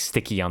not tabs. like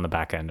sticky on the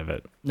back end of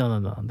it. No.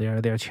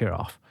 They're tear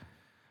off.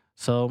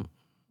 So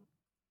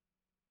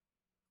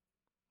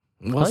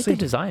I we'll like see. the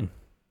design.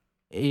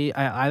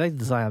 I like the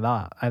design a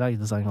lot. I like the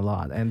design a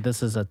lot, and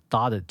this is a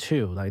dotted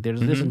too. Like there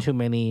isn't too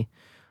many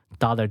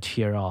dotted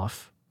tear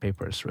off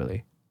papers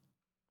really.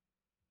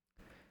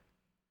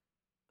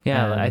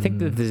 Yeah, I think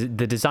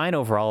the design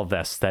overall, the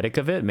aesthetic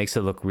of it makes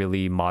it look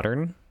really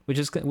modern, which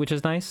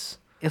is nice.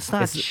 It's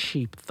not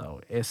cheap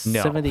though. It's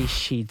No. 70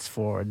 sheets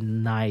for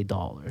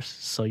 $9.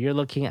 So you're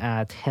looking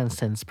at 10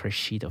 cents per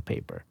sheet of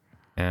paper.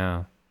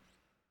 Yeah,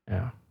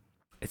 Yeah.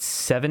 it's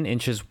 7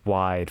 inches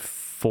wide,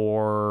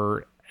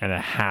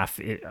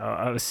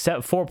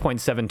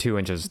 4.72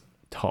 inches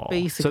tall.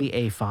 Basically So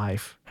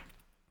A5.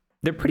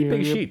 they're pretty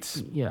big You're-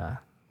 sheets. Yeah.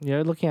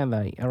 You're looking at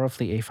like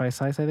roughly A5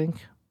 size, I think.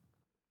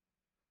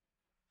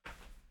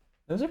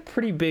 Those are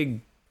pretty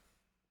big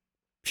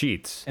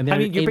sheets. And they're I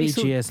mean, you're 80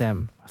 basically.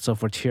 GSM. So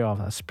for tear off,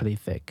 that's pretty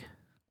thick.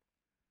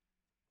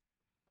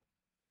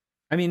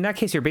 I mean, in that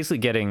case, you're basically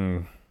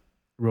getting.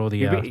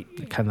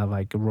 Rhodia, kind of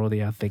like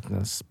Rhodia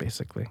thickness,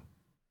 basically.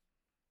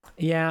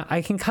 Yeah,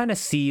 I can kind of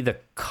see the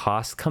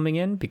cost coming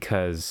in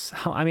because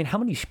how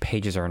many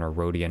pages are in a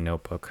Rhodia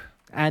notebook?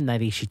 And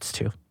 90 sheets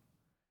too.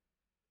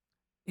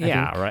 I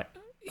Yeah, think. right.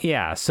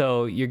 Yeah,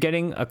 so you're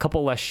getting a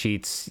couple less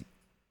sheets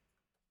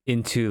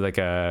into like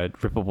a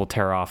rippable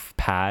tear off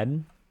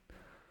pad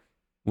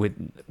with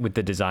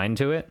the design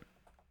to it.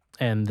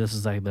 And this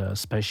is like the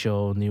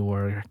special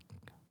newer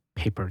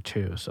paper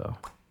too. So,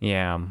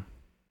 Yeah.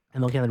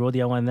 and looking at the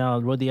Rhodia one now,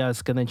 Rhodia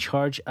is gonna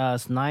charge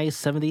us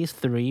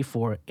 $9.73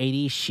 for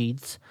 80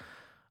 sheets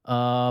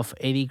of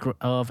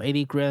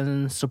 80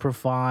 gram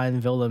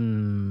superfine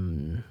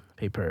vellum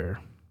paper.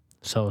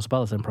 So it's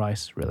about the same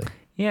price, really.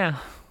 Yeah.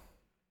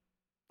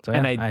 So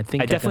And yeah, I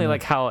think definitely gonna-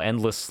 like how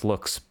Endless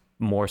looks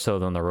more so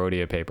than the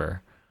Rhodia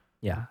paper.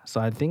 Yeah, so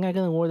I think I'm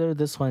gonna order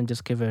this one and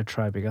just give it a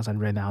try because I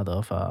ran out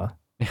of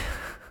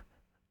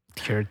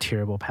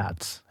tearable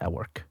pads at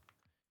work.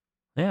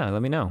 Yeah,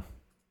 let me know.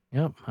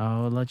 Yep,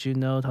 I'll let you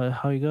know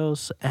how it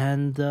goes.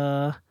 And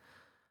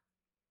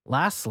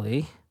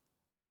lastly,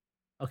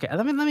 okay,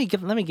 let me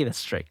get it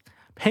straight.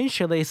 Pen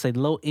Chalet say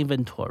low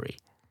inventory.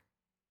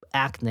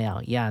 Act now,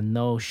 yeah,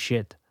 no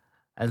shit.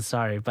 I'm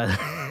sorry, but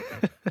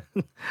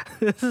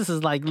this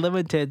is like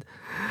limited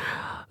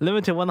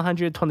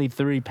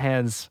 123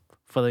 pens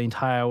for the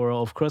entire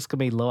world. Of course, gonna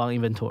be low on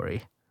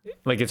inventory.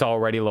 Like it's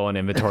already low on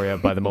inventory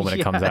by the moment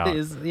it comes out.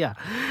 Yeah.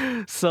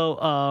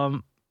 So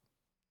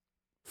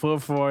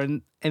for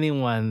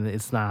anyone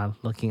it's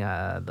not looking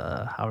at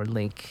our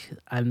link,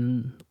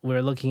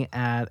 we're looking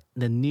at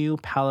the new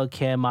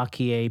Pelican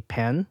Mach-E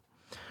pen.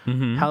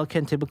 Mhm.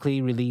 Pelican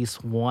typically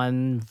release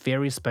one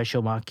very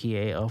special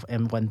Mach-E of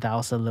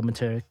M1000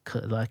 limited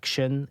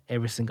collection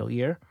every single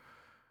year.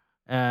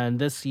 And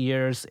this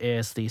year's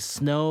is the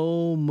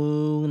Snow,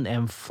 Moon,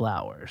 and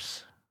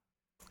Flowers.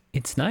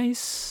 It's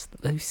nice.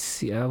 Let me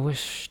see. I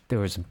wish there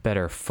was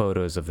better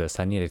photos of this.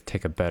 I need to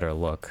take a better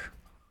look.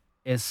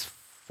 It's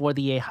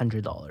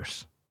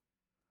 $4,800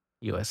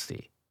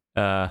 USD.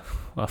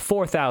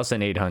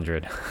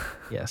 4,800.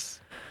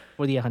 Yes.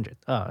 4,800.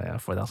 Oh, yeah,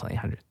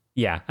 4,800.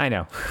 Yeah, I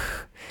know.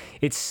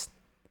 It's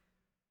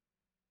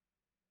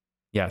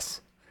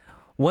yes.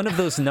 One of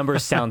those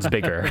numbers sounds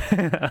bigger.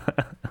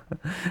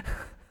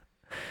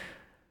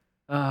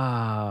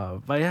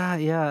 But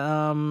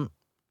yeah.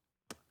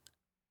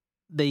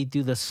 They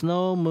do the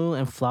Snow, Moon,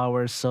 and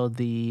Flowers. So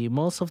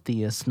most of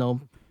the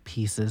snow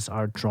pieces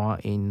are drawn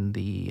in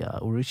the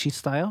urushi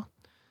style,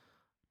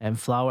 and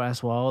flower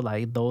as well.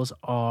 Like those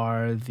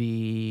are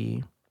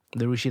the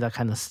urushi that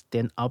kind of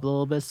stand up a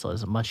little bit, so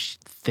it's much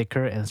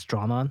thicker and it's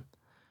drawn on.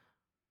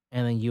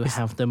 And then you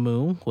have the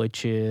Moon,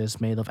 which is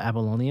made of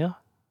Abalone.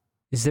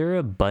 Is there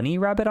a bunny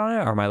rabbit on it,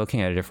 or am I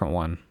looking at a different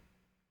one?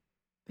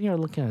 I think you're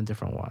looking at a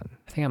different one.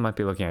 I think I might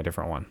be looking at a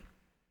different one.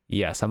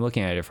 Yes, I'm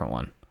looking at a different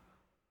one.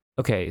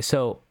 Okay,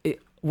 so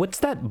what's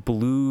that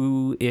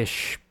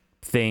blue-ish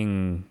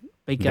thing?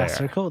 Big gas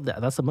there? circle.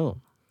 That's the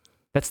Moon.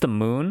 That's the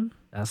moon?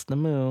 That's the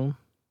Moon.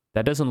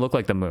 That doesn't look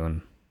like the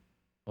moon.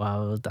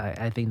 Well,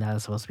 I think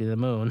that's supposed to be the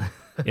Moon.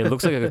 It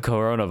looks like a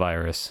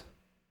coronavirus.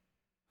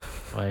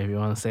 Well, if you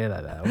want to say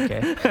that,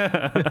 okay.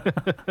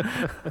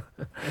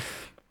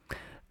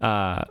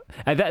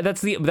 And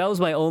that was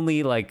my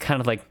only like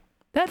kind of like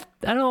that.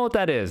 I don't know what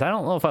that is. I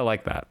don't know if I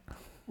like that.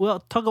 Well,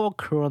 talk about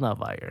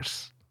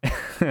coronavirus.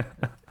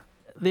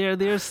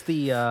 There's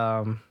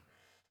the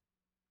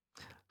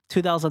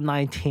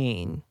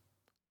 2019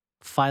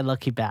 Five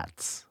Lucky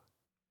Bats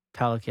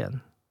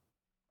Pelican.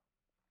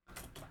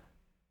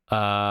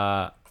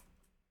 Uh,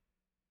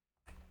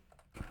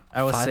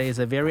 I would Five- say it's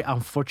a very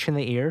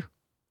unfortunate year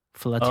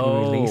for that to be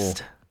Oh.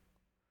 released.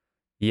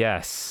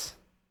 yes,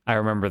 I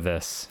remember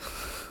this.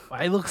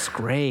 But it looks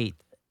great.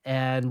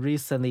 And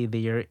recently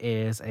there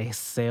is a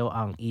sale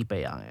on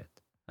eBay on it.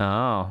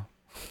 Oh.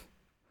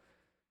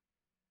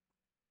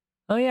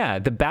 Oh yeah,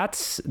 the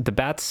bats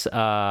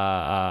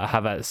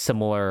have a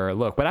similar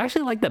look, but I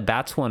actually like the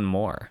bats one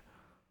more.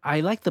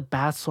 I like the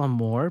bats one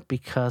more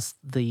because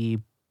the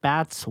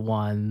bats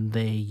one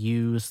they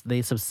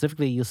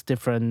specifically use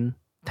different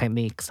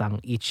techniques on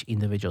each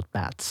individual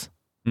bats.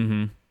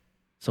 Mm-hmm.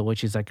 So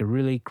which is like a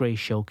really great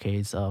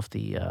showcase of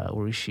the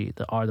urushi,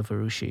 the art of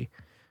urushi,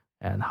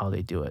 and how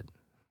they do it.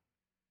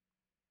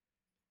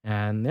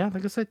 And yeah,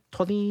 like I said,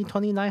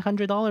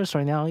 $2,900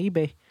 right now on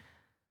eBay.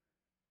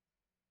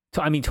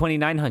 So I mean,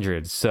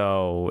 2,900.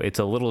 So it's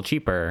a little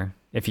cheaper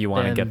if you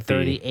want to get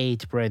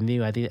 38 brand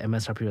new. I think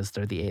MSRP was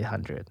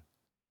 3,800.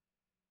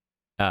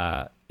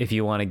 If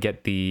you want to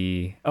get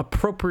the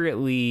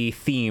appropriately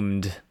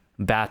themed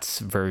bats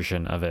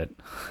version of it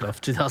of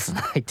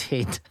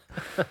 2019.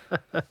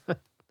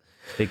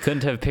 They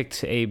couldn't have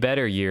picked a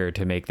better year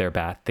to make their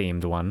bat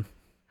themed one.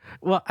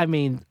 Well, I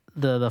mean,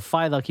 the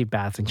five lucky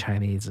bats in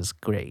Chinese is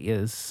great.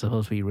 It's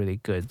supposed to be really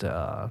good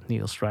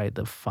news, right?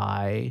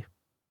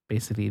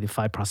 Basically the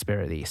five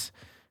prosperities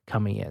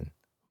coming in.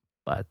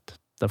 But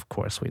of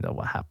course, we know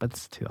what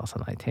happens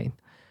 2019.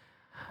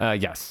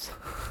 Yes.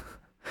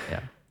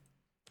 Yeah.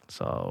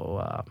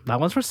 So that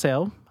one's for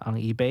sale on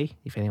eBay.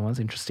 If anyone's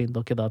interested,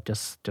 look it up.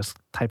 Just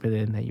type it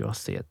in and you'll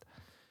see it.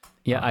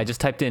 Yeah, I just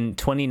typed in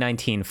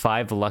 2019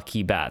 5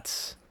 lucky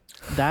bats.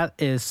 That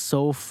is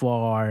so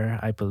far,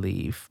 I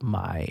believe,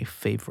 my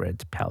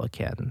favorite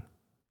Pelican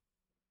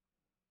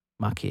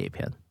Maki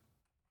pen.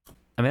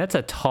 I mean, that's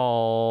a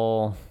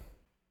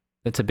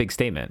big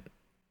statement.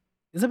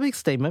 It's a big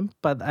statement,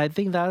 but I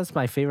think that is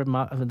my favorite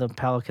the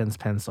Pelican's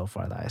pen so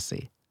far that I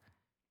see.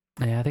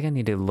 Yeah, I think I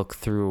need to look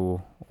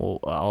through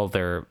all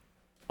their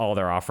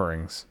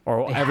offerings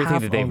or everything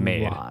that they've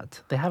made.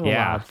 They have a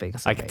lot of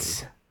things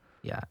made.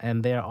 Yeah,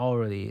 and they're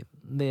already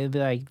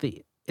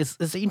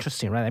it's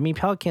interesting, right? I mean,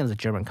 Pelican is a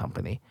German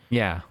company.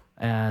 Yeah,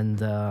 and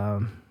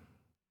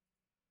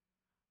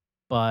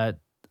but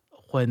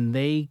when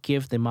they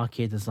give the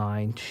Maki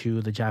design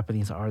to the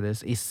Japanese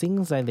artists, it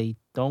seems like they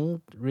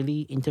don't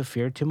really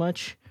interfere too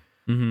much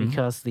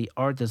because the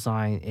art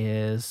design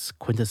is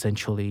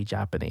quintessentially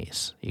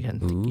Japanese. You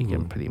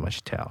can pretty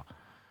much tell.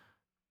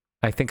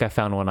 I think I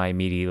found one I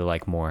immediately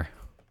like more.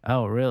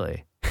 Oh,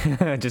 really?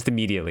 Just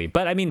immediately.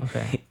 But I mean,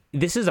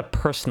 this is a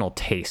personal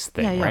taste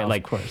thing, right?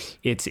 Like, of course.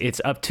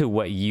 It's up to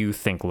what you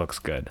think looks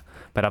good.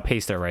 But I'll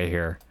paste it right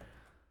here,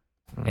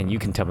 and you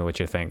can tell me what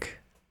you think.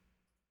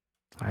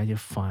 I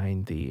just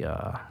find the.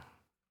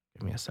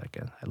 Give me a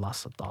second. I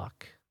lost the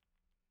doc.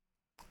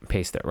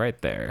 Paste it right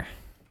there.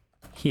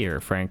 Here,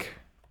 Frank.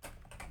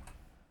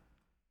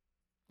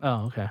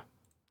 Oh, okay.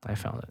 I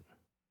found it.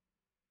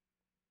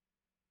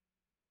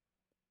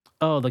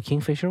 Oh, the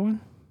Kingfisher one?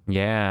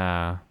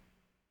 Yeah.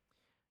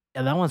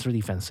 Yeah, that one's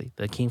really fancy.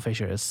 The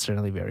Kingfisher is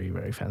certainly very,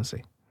 very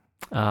fancy.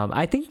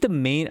 I think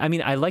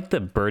I like the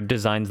bird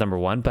designs, number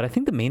one, but I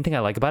think the main thing I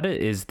like about it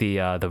is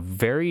the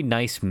very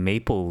nice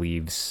maple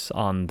leaves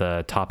on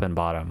the top and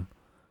bottom.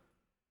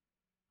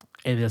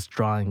 It is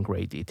drawn in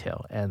great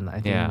detail, and I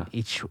think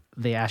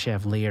they actually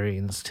have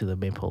layerings to the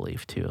maple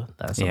leaf too.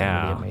 That's something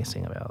really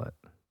amazing about it.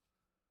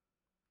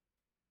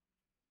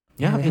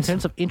 Yeah, in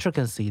terms of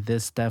intricacy,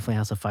 this definitely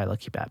has a 5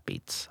 lucky bat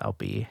beats. I'll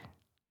be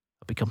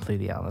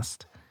completely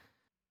honest.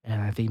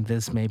 And I think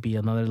this may be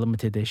another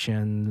limited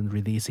edition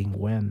releasing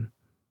when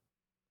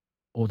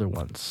older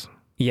ones.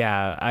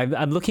 Yeah,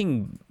 I'm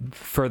looking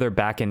further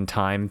back in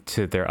time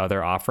to their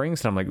other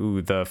offerings, and I'm like,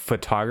 ooh, the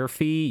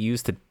photography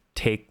used to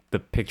take the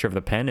picture of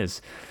the pen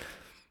is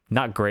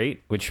not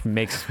great, which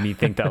makes me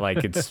think that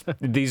like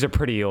these are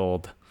pretty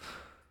old.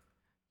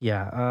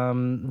 Yeah,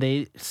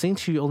 they seem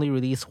to only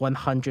release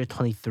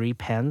 123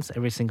 pens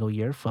every single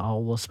year for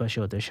all those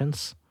special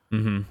editions.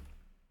 Mm-hmm.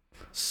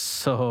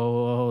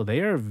 So they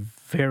are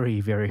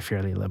very, very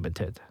fairly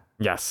limited.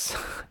 Yes.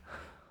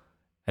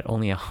 At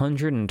only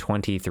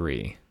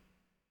 123.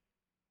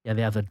 Yeah,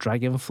 they have the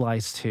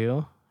dragonflies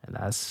too, and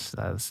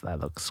that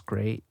looks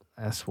great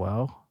as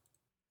well.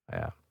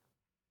 Yeah.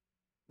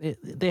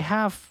 They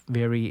have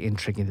very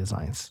intriguing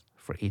designs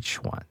for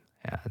each one.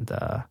 And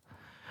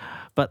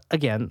but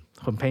again,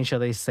 when Pen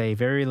Chalet say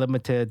very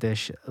limited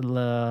edition,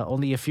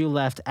 only a few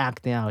left,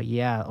 act now.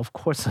 Yeah, of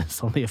course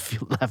there's only a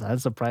few left. I'm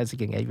surprised you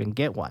can even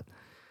get one.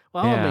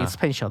 Well, it's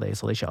Pen Chalet,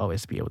 so they should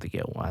always be able to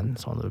get one.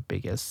 It's one of the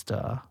biggest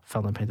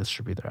fountain pen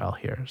distributor out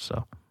here.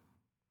 So.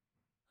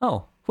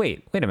 Oh,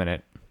 wait a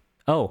minute.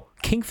 Oh,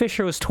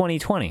 Kingfisher was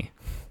 2020.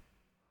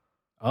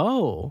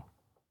 Oh,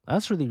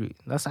 that's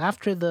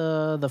after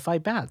the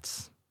 5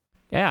 bats.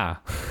 Yeah.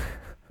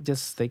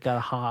 Just they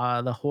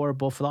got the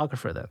horrible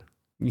photographer then.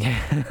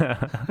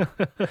 Yeah.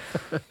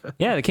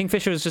 Yeah, the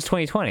Kingfisher was just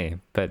 2020,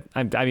 but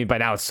I mean by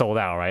now it's sold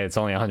out, right? It's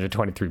only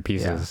 123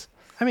 pieces. Yeah.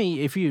 I mean,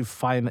 if you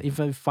find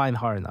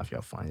hard enough,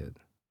 you'll find it.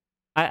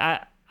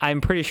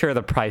 I'm pretty sure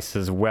the price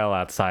is well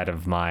outside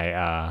of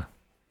my.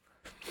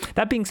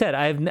 That being said,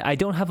 I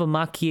don't have a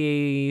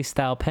Maki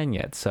style pen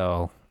yet,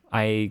 so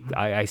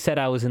I said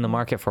I was in the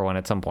market for one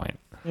at some point.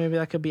 Maybe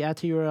that could be added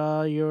to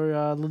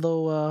your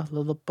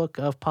little book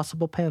of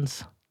possible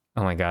pens.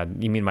 Oh my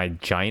god, you mean my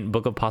giant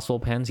book of possible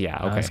pens? Yeah,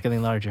 okay. It's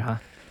getting larger, huh?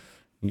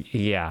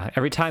 Yeah,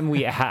 every time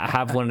we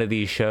have one of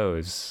these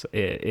shows,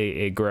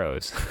 it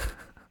grows.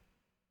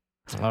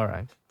 All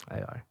right.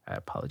 I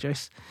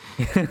apologize.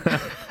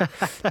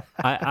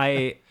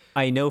 I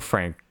know,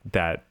 Frank,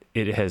 that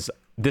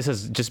this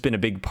has just been a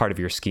big part of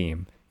your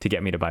scheme to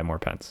get me to buy more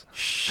pens.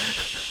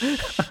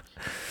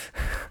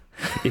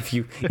 If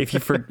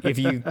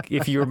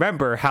you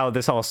remember how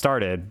this all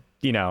started,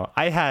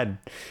 I had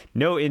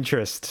no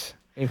interest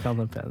In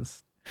fountain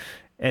pens.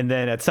 and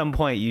then at some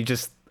point you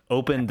just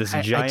opened this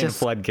giant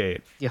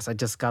floodgate. Yes, I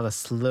just gotta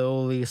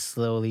slowly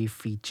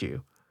feed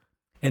you.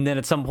 And then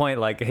at some point,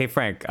 like, hey,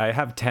 Frank, I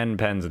have 10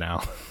 pens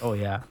now. Oh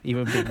yeah,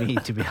 even big me,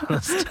 to be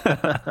honest.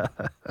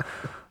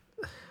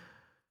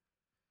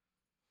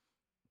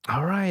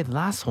 All right,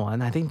 last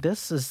one. I think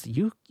this is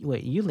you.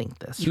 Wait, you linked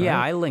this, right?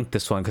 Yeah, I linked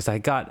this one because I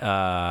got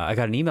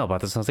an email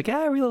about this. And I was like, yeah,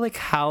 I really like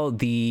how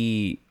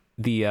this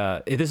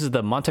is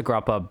the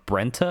Montegrappa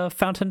Brenta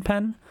fountain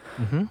pen.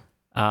 Mm-hmm.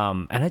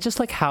 And I just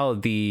like how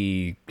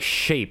the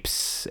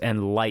shapes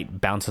and light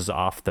bounces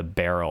off the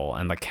barrel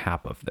and the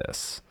cap of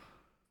this.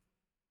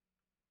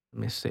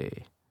 Let me see.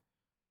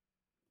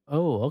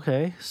 Oh,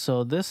 okay.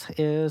 So this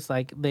is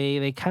like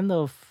they kind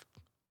of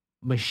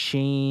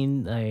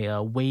machine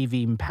a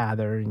waving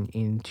pattern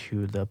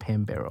into the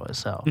pen barrel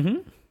itself. Mm-hmm.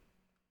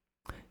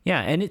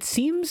 Yeah, and it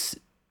seems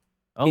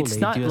It's they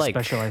not do a like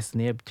specialized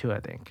nib too, I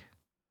think.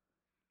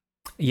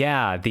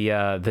 Yeah,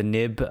 the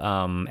nib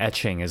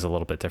etching is a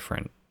little bit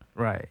different.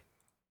 Right.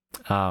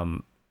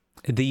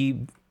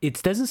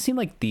 It doesn't seem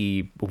like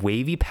the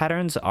wavy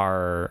patterns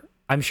are.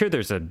 I'm sure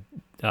there's a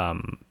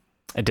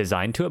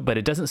design to it, but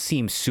it doesn't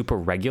seem super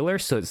regular.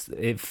 So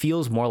it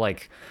feels more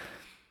like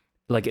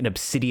an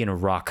obsidian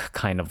rock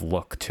kind of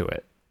look to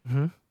it.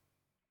 Mm-hmm.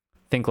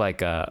 Think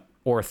like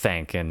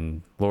Orthanc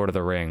in Lord of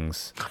the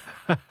Rings.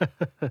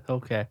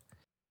 Okay.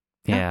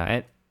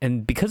 Yeah,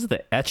 and because of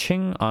the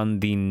etching on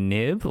the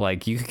nib,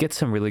 like you could get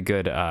some really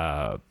good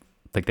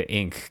like the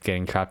ink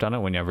getting trapped on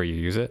it whenever you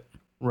use it.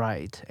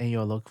 Right, and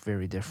you'll look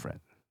very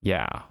different.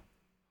 Yeah.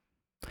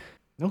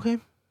 Okay.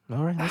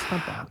 All right, that's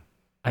not bad.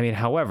 I mean,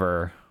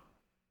 however,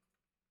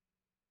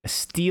 a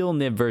steel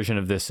nib version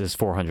of this is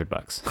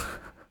 $400.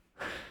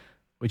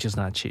 Which is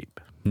not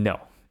cheap. No,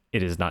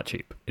 it is not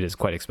cheap. It is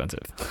quite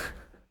expensive.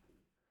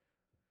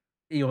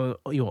 You'll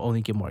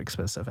only get more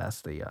expensive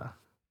as the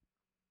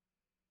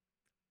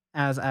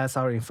as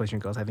our inflation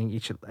goes. I think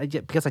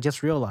because I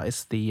just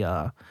realized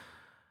the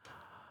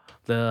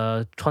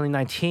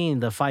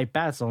 2019 the 5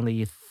 bats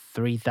only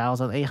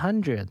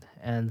 3,800,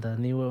 and the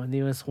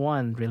newest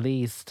one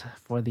released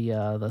for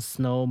the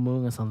Snow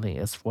Moon or something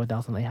is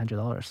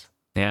 $4,800.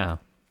 Yeah,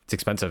 it's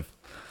expensive.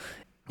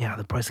 Yeah,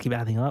 the price keep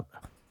adding up.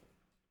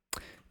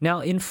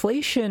 Now,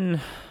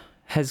 inflation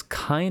has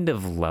kind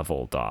of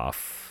leveled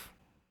off.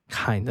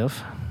 Kind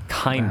of.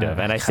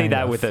 And I say kind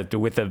that of.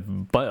 with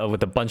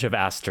a bunch of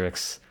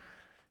asterisks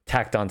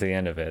tacked onto the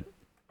end of it.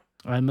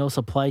 Our mill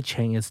supply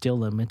chain is still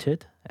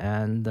limited,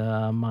 and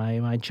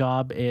my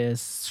job is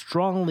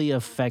strongly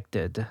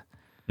affected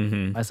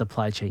by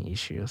supply chain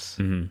issues.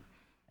 Mm-hmm.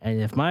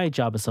 And if my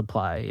job is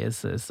affected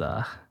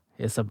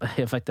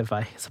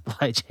by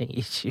supply chain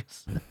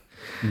issues,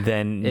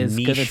 then it's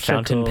niche gonna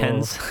fountain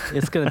pens.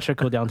 It's gonna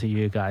trickle down to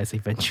you guys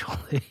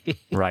eventually.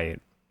 Right.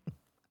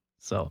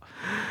 So,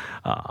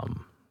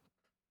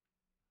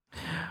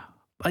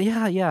 but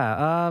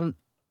yeah.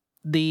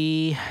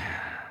 The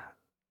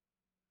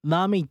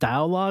Lamy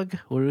Dialogue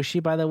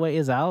Urushi, by the way,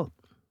 is out.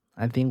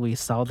 I think we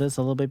saw this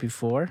a little bit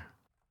before.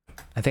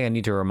 I think I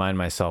need to remind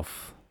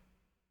myself.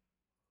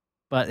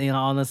 But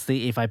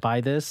honestly, if I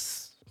buy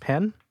this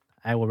pen,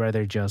 I would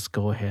rather just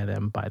go ahead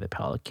and buy the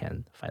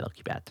Pelikan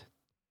Filoki Bat.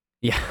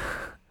 Yeah.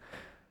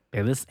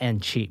 Yeah, this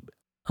and cheap.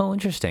 Oh,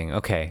 interesting.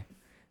 Okay.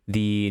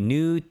 The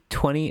new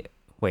 20.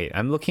 Wait,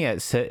 I'm looking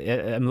at it.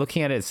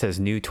 It says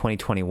new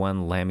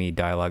 2021 Lamy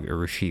Dialogue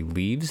Urushi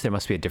leaves. There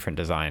must be a different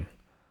design.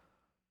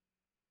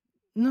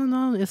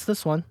 No, it's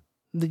this one.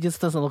 It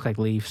just doesn't look like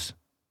leaves.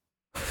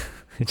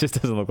 It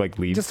just doesn't look like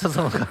leaves. It just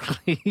doesn't look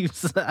like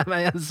leaves. I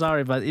mean, I'm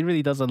sorry, but it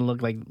really doesn't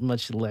look like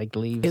much like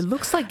leaves. It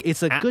looks like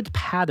it's a good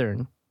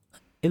pattern.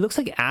 It looks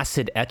like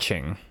acid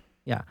etching.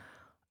 Yeah,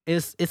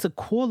 it's a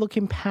cool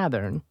looking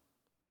pattern,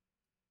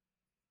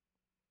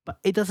 but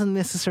it doesn't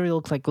necessarily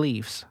look like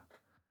leaves.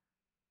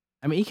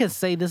 I mean, you can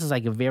say this is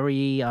like a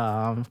very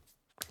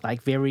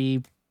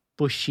very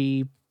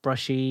bushy,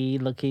 brushy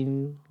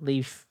looking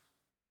leaf.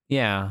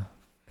 Yeah,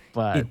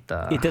 but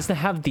it doesn't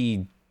have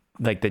the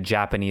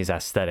Japanese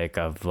aesthetic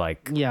of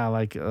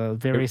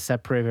very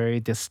separate, very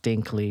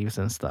distinct leaves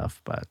and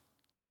stuff. But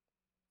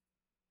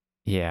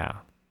yeah,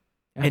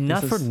 and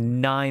not for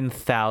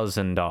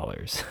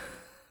 $9,000.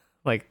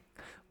 Like,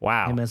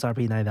 wow,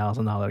 MSRP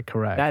 $9,000.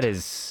 Correct. That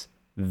is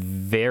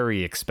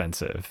very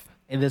expensive.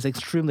 It is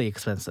extremely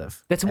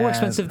expensive. That's more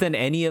expensive than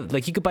any of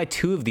you could buy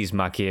 2 of these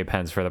Maki-e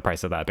pens for the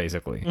price of that,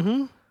 basically.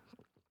 Mm-hmm.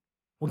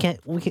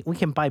 We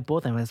can buy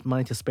both and have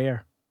money to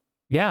spare.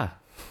 Yeah.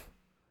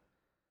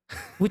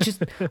 Which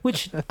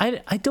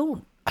I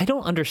don't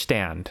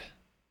understand,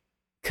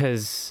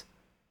 because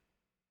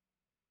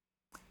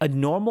a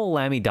normal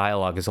Lamy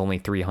Dialogue is only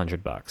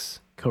 $300.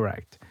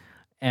 Correct.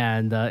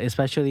 And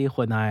especially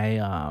when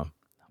I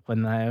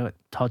when I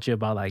told you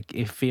about like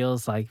it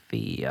feels like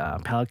the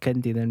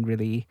Pelican didn't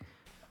really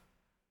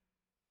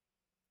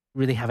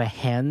have a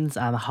hands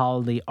on how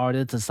the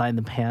artist designed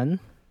the pen.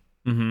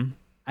 Mm-hmm.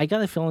 I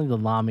got a feeling the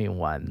Lamy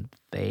one,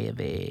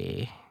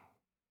 they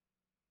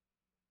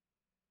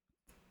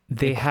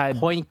They had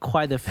point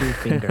quite a few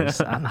fingers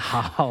on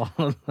how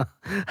on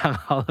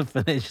how the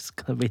finish is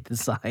gonna be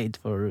designed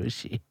for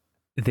Urushi.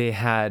 they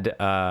had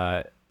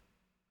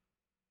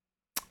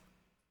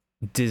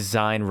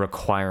design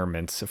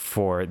requirements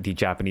for the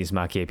Japanese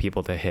makie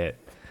people to hit.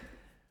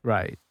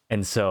 Right.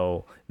 And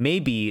so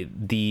maybe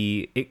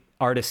the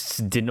artists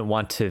didn't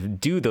want to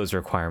do those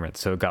requirements,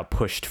 so it got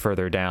pushed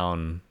further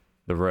down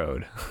the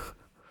road.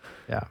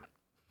 Yeah.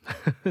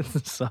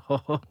 So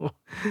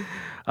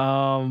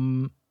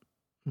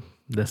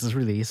this is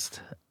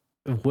released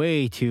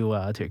way too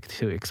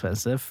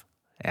expensive.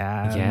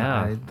 And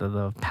Yeah.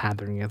 the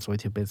patterning is way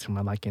too big for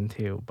my liking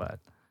too, but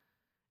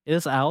it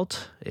is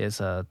out. It's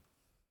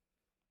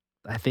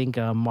I think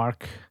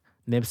Mark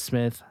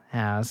Nipsmith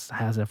has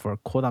it for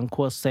quote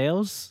unquote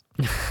sales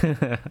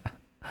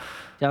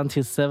down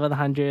to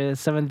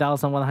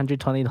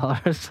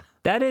 $7,120.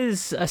 That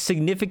is a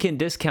significant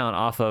discount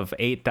off of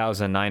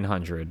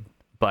 8,900,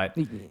 but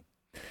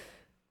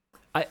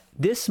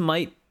this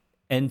might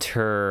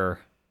enter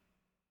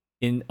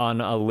in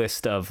on a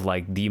list of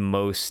like the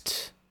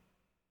most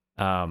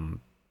the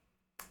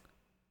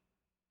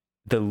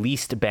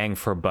least bang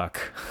for buck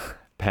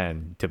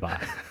pen to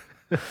buy.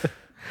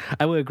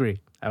 I would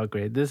agree.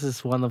 This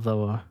is one of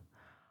the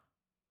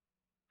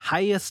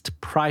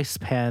highest price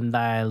pen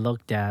that I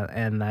looked at,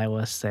 and I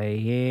would say,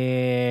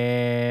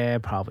 yeah,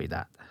 probably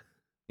not.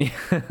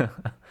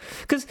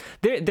 Because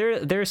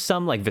there's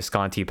some like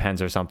Visconti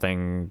pens or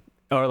something,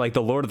 or like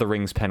the Lord of the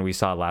Rings pen we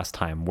saw last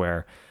time,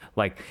 where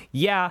like,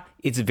 yeah,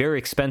 it's very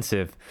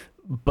expensive,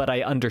 but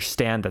I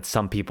understand that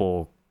some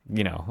people,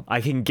 you know,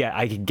 I can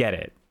get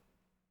it.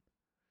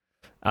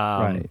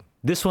 Right.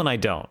 This one I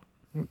don't.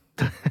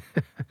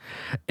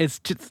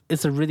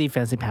 It's a really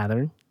fancy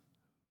pattern,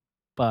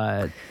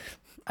 but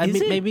I Is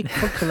mean it? maybe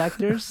for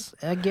collectors,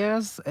 I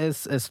guess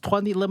it's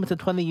limited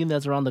 20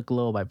 units around the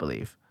globe, I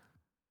believe.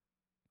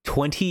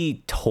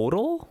 20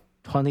 total?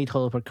 20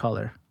 total per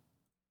color.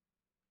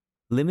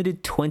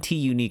 Limited 20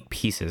 unique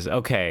pieces.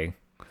 Okay.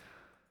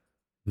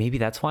 Maybe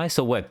that's why.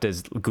 So what,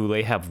 does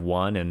Goulet have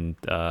one and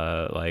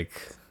like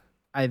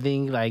I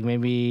think like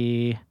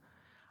maybe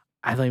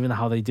I don't even know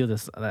how they do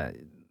this.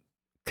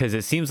 because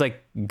it seems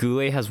like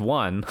Goulet has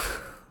one.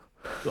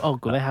 Oh,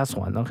 Goulet has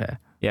one. Okay.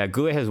 Yeah,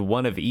 Goulet has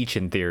one of each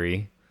in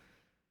theory.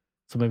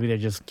 So maybe they're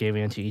just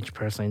giving it to each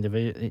person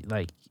individually,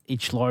 like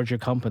each larger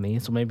company.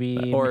 So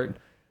maybe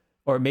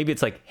Or maybe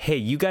it's like, hey,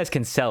 you guys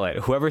can sell it.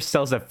 Whoever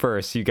sells it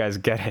first, you guys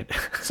get it.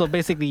 so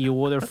basically you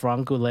order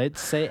from Goulet,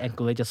 say, and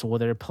Goulet just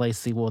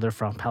place the order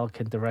from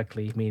Pelican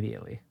directly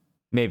immediately.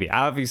 Maybe.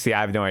 Obviously,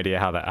 I have no idea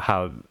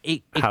how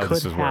It how could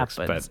this works,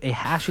 happen. but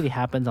It actually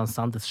happens on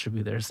some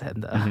distributors,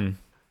 and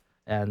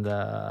and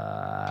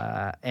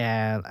I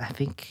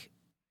think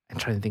I'm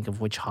trying to think of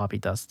which hobby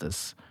does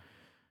this.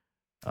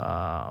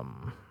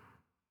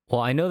 well,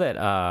 I know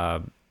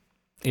that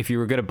if you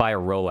were going to buy a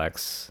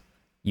Rolex,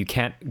 you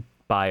can't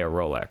buy a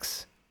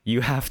Rolex.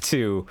 You have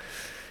to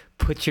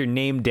put your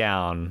name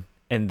down,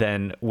 and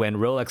then when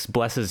Rolex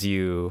blesses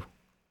you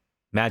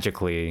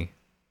magically,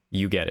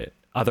 you get it.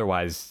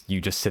 Otherwise, you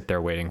just sit there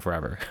waiting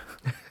forever.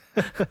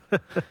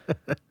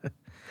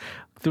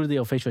 Through the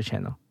official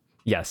channel.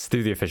 Yes,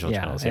 through the official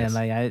channels. Yes. And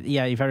like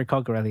if I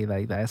recall correctly,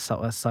 like I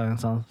saw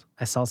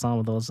some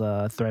of those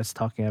threads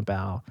talking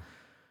about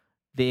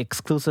the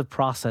exclusive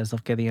process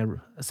of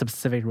getting a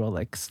specific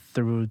Rolex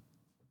through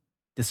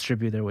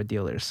distributor with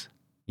dealers.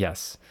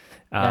 Yes.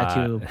 You had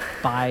to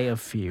buy a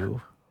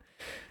few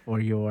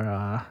for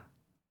your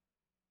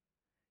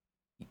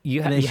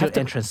you have to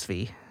entrance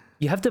fee.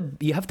 You have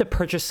to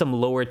purchase some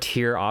lower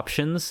tier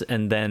options,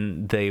 and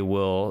then they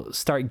will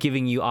start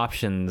giving you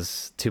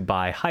options to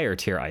buy higher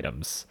tier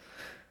items,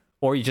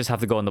 or you just have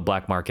to go in the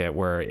black market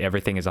where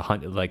everything is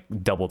like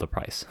double the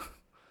price.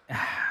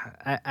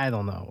 I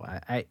don't know.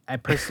 I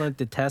personally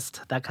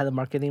detest that kind of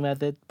marketing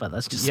method, but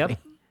let's just say.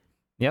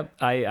 Yep.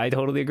 I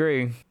totally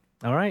agree.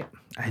 All right,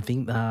 I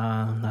think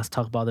let's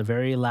talk about the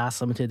very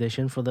last limited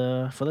edition for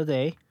the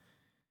day.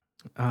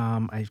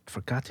 I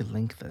forgot to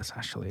link this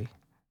actually.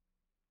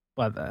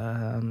 But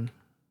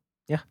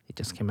yeah, it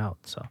just came out.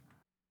 So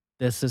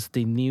this is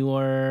the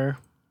newer,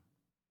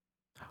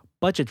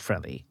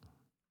 budget-friendly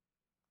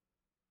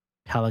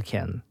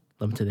Pelican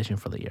limited edition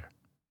for the year.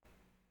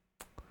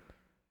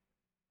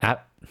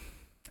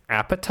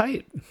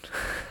 Appetite?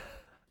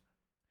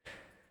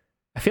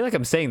 I feel like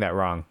I'm saying that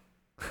wrong.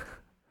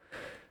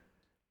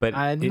 But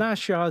I'm not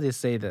sure how to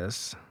say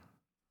this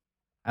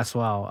as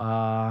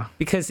well.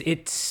 Because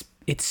it's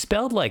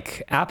spelled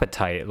like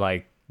appetite,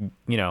 like,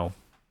 you know.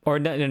 Or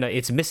no,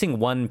 it's missing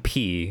one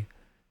P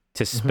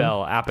to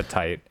spell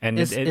appetite, and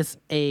it's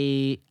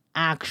a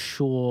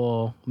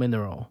actual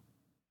mineral.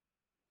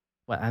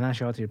 But I'm not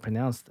sure how to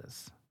pronounce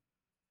this.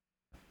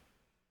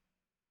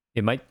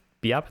 It might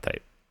be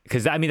appetite,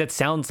 because I mean that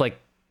sounds like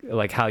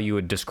like how you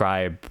would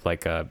describe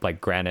like a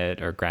like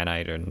granite or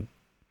granite and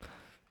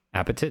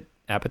apatite.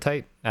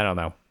 I don't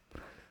know,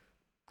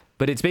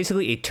 but it's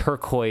basically a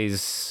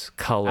turquoise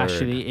color.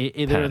 Actually,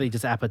 it literally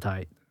just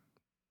apatite.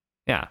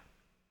 Yeah.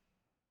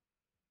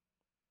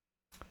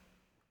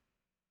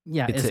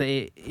 Yeah,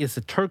 it's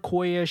a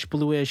turquoise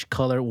bluish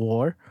color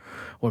ore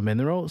or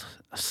minerals.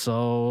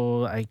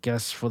 So I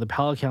guess for the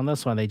Pelican on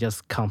this one, they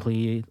just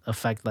completely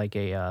affect like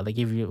they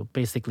give you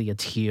basically a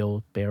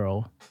teal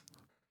barrel.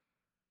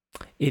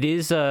 It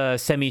is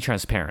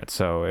semi-transparent,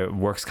 so it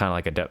works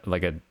kind of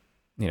like a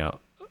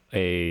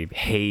a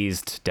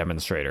hazed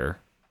demonstrator.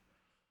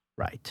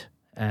 Right.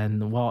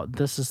 And well,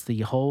 this is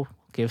the whole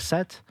gift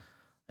set.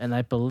 And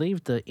I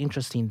believe the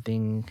interesting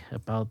thing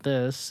about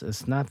this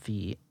is not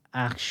the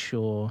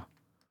actual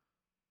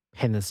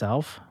pen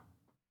itself,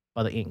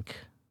 but the ink.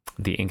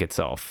 The ink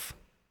itself.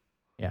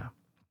 Yeah.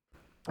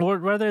 Or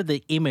rather,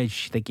 the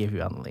image they give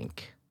you on the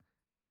link.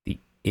 The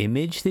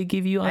image they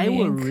give you on I the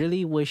would ink?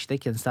 really wish they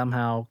can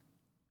somehow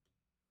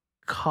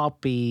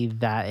copy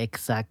that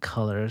exact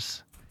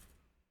colors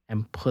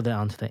and put it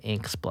onto the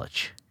ink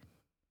splotch.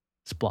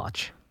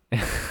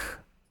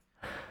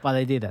 But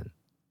they didn't.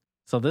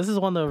 So this is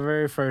one of the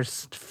very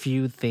first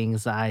few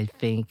things I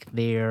think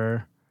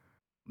their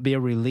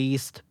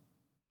released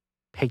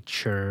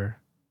picture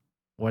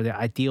or their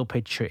ideal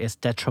picture is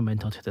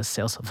detrimental to the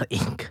sales of the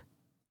ink.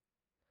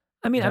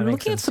 I mean, That I'm makes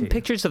looking at sense some to you.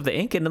 pictures of the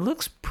ink, and it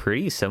looks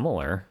pretty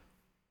similar.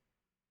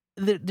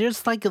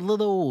 There's like a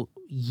little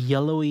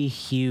yellowy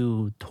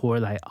hue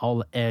toward like all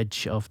the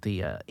edge of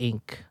the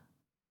ink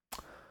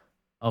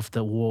of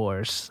the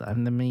wars.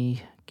 And let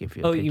me give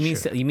you a Oh,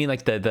 picture. you mean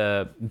like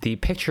the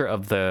picture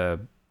of the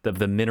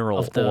mineral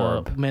Of the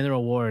orb?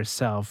 mineral war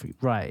itself,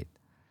 right?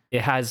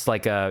 It has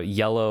like a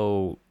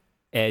yellow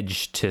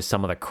edge to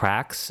some of the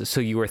cracks, so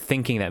you were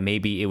thinking that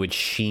maybe it would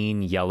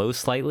sheen yellow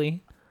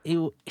slightly. It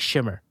will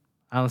shimmer.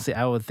 Honestly,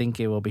 I would think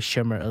it will be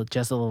shimmer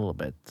just a little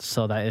bit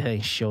so that it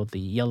can show the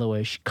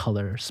yellowish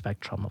color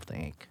spectrum of the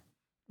ink.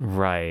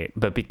 Right,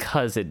 but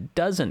because it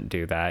doesn't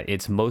do that,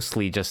 it's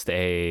mostly just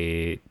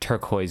a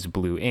turquoise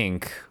blue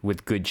ink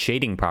with good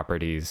shading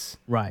properties.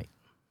 Right.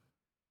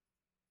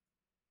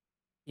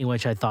 In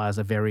which I thought is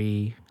a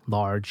very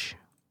large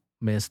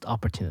missed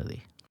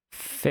opportunity.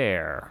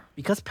 Fair.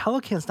 Because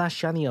Pelican's not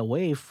shining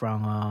away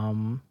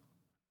from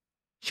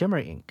shimmer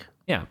ink,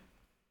 Yeah.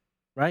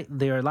 right?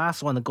 Their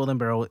last one, the Golden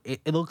Barrel,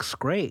 it looks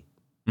great.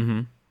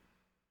 Mm-hmm.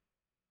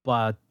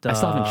 But I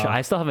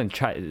still haven't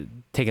tried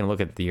taken a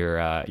look at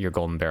your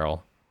golden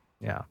barrel.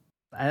 yeah.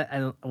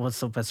 I what's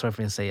the best way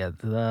for me to say it?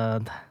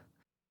 The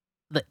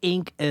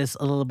ink is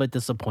a little bit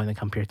disappointing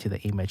compared to the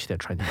image they're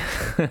trying to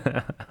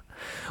portray.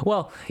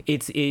 Well,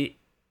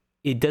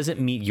 it doesn't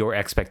meet your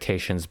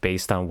expectations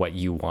based on what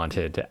you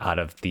wanted out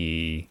of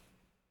the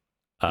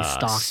The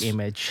stock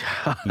image.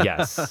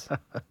 Yes.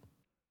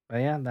 But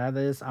yeah, that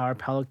is our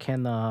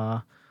Pelican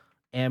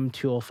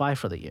M205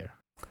 for the year.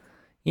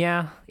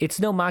 Yeah, it's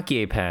no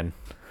Maki pen.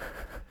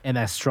 And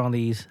I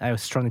strongly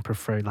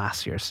prefer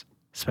last year's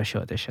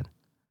special edition.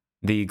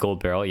 The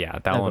gold barrel, yeah,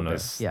 that one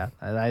was. Yeah,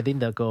 I think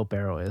the Gold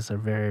Barrel is a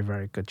very,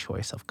 very good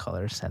choice of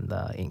colors and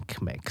the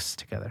ink mix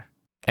together.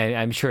 And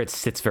I'm sure it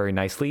sits very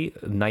nicely,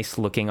 nice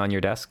looking on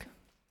your desk.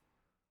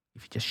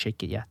 If you just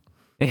shake it, yeah.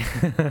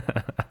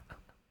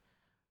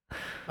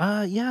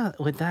 Yeah,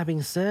 with that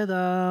being said,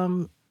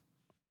 I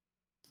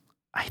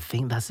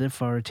think that's it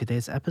for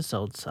today's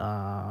episodes.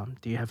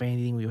 Do you have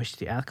anything we wish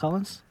to add,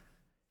 Collins?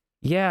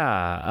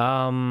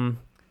 Yeah,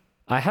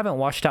 I haven't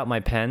washed out my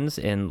pens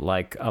in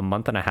like a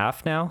month and a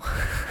half now.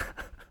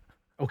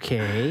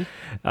 Okay. Do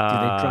they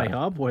dry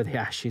up or they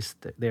actually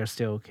they're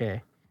still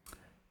okay?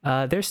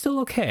 They're still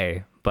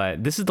okay,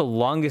 but this is the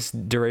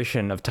longest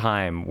duration of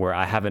time where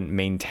I haven't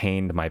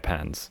maintained my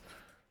pens.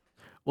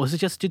 Was it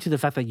just due to the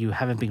fact that you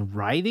haven't been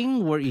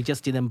writing or you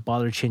just didn't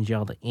bother changing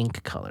all the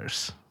ink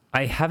colors?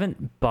 I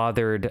haven't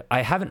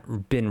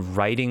been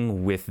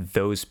writing with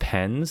those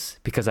pens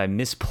because I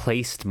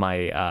misplaced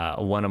my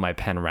one of my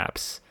pen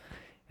wraps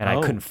and I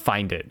couldn't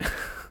find it.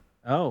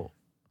 Oh,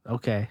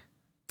 okay.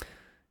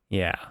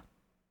 Yeah.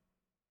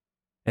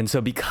 And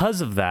so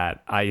because of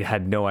that, I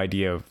had no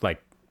idea,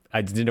 like,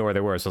 I didn't know where they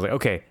were. So I was like,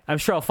 okay, I'm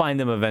sure I'll find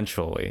them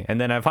eventually. And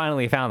then I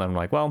finally found them. I'm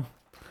like, well,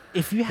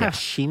 If you have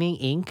sheening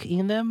ink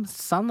in them,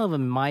 some of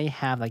them might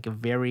have like a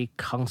very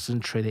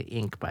concentrated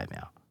ink by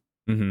now.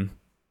 mm-hmm.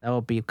 That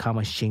will become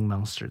a sheen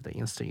monster the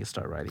instant you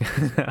start writing.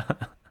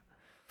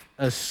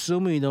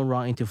 Assuming you don't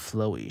run into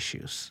flow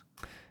issues.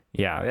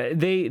 Yeah,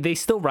 they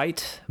still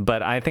write,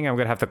 but I think I'm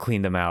going to have to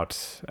clean them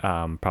out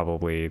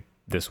probably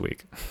this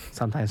week.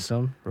 Sometime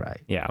soon, right?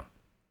 Yeah.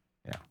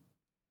 Yeah.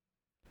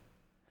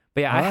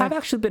 But yeah, I All have right.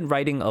 actually been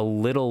writing a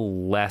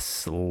little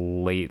less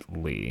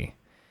lately,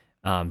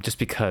 just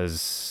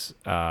because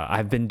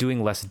I've been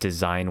doing less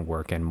design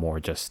work and more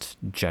just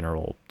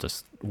general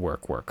just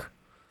work.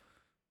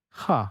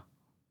 Huh.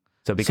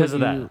 So because of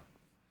that,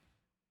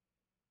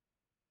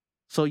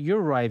 So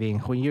you're writing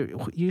when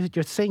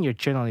you're saying you're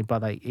journaling,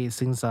 but like it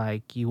seems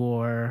like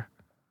your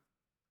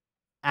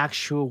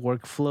actual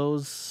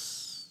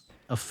workflows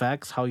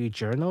affects how you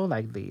journal,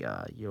 like the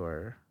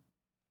your.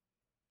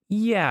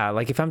 Yeah,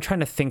 like if I'm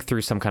trying to think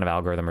through some kind of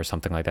algorithm or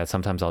something like that,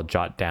 sometimes I'll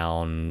jot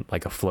down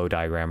like a flow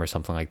diagram or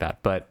something like that.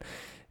 But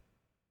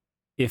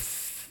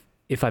if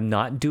I'm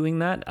not doing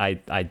that,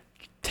 I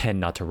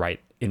tend not to write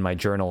in my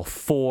journal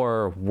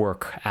for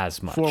work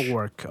as much. For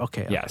work,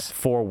 okay. Yes,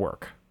 for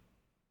work.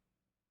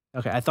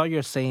 Okay, I thought you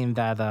were saying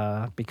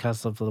that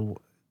because of the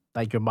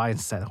like your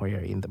mindset where you're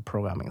in the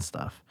programming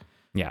stuff,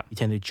 Yeah, you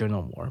tend to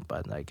journal more.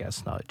 But I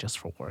guess not just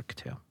for work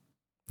too.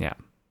 yeah,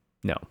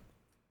 no.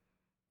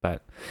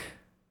 But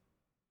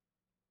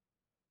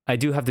I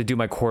do have to do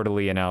my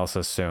quarterly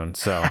analysis soon,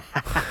 so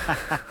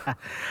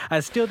I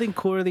still think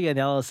quarterly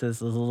analysis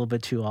is a little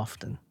bit too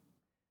often.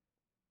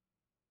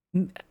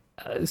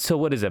 so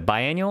what is it?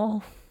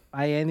 Biannual?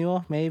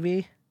 Biannual,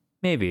 maybe.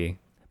 Maybe.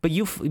 But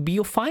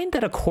you'll find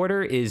that a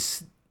quarter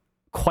is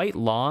quite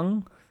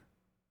long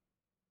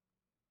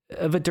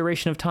of a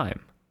duration of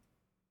time.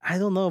 I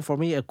don't know. For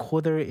me, a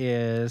quarter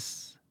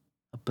is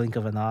a blink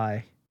of an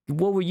eye.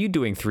 What were you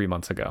doing 3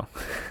 months ago?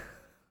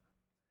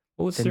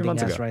 What was 3 Same thing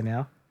months as ago? right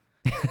now.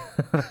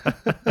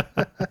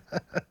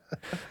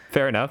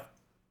 Fair enough.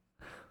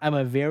 I'm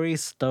a very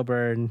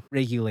stubborn,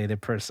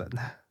 regulated person.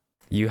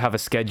 You have a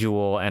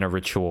schedule and a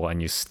ritual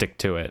and you stick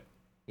to it.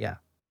 Yeah.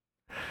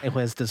 And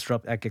when it's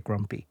disrupt, I get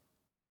grumpy.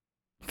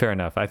 Fair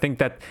enough. I think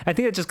that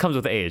just comes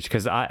with age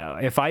because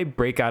if I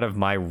break out of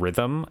my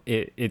rhythm,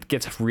 it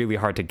gets really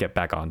hard to get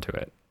back onto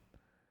it.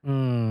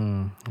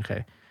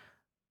 Okay.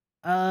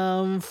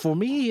 For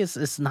me,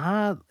 it's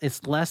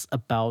less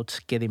about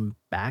getting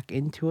back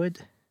into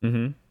it.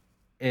 Mm-hmm.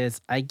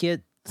 Is I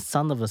get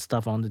some of the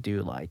stuff I want to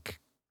do like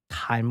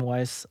time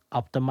wise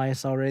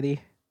optimized already.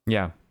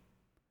 Yeah.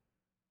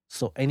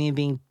 So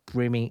anything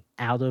bring me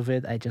out of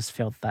it, I just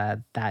felt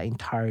that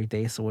entire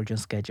day's original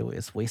schedule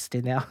is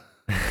wasted now.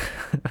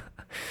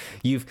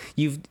 You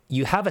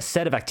have a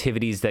set of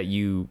activities that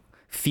you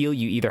feel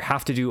you either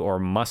have to do or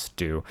must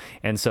do,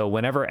 and so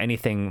whenever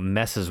anything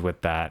messes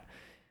with that,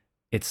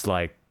 it's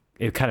like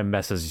it kind of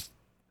messes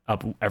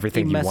up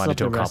everything you wanted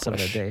to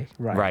accomplish. Day.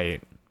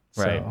 Right.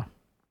 So,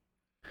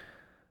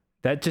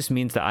 that just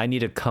means that I need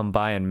to come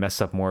by and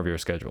mess up more of your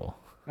schedule.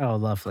 oh,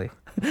 lovely.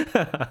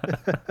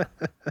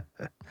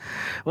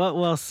 Well,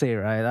 we'll see,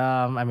 right?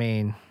 I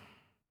mean,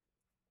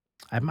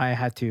 I might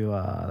have to,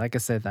 like I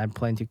said, I'm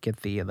planning to get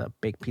the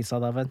big pizza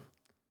oven.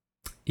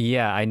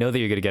 Yeah, I know that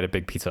you're gonna get a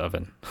big pizza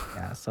oven.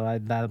 Yeah, so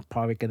that's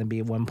probably gonna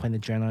be one point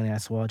of journaling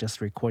as well.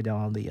 Just record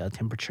down all the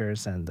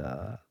temperatures and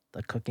the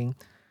cooking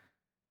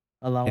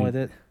along with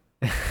it,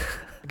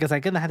 because I'm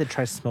gonna have to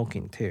try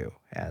smoking too.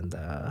 And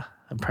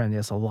apparently,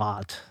 there's a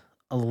lot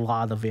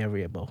of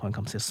variable when it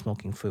comes to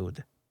smoking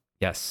food.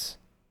 Yes.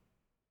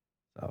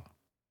 So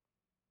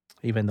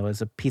even though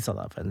it's a pizza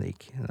oven,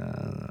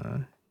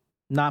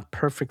 not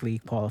perfectly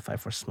qualified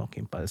for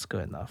smoking, but it's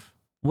good enough.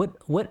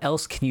 What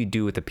else can you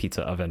do with a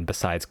pizza oven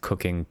besides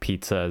cooking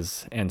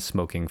pizzas and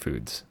smoking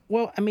foods?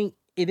 Well, I mean,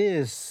 it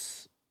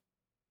is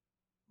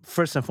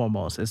first and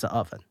foremost, it's an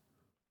oven,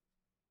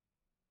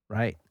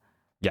 right?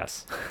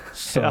 Yes.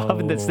 So An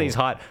oven that stays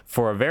hot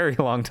for a very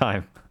long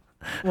time.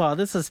 Well,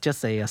 this is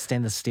just a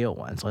stainless steel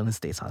one, so it only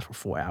stays hot for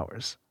 4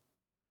 hours.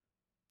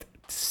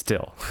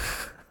 Still.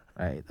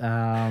 Right.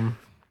 I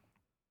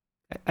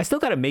still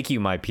gotta make you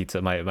my pizza,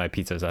 my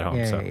pizzas at home.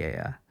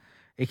 Yeah.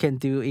 It can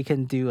do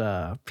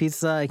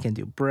pizza, it can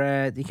do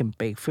bread, it can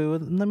bake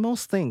food, and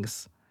most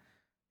things.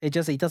 It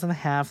doesn't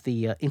have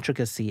the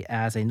intricacy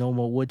as a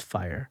normal wood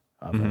fire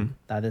oven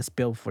that is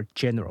built for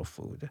general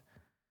food.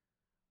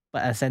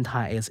 But at the same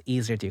time, it's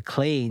easier to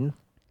clean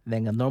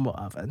than a normal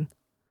oven.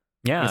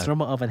 Yeah. Its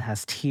normal oven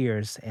has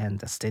tiers and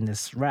the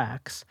stainless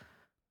racks.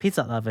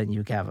 Pizza oven,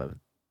 you got a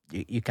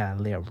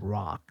layer of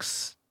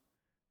rocks.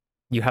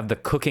 You have the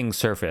cooking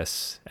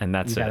surface, and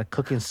that's you got it. a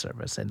cooking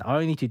surface, and all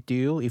you need to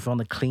do if you want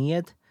to clean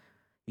it,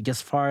 you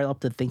just fire up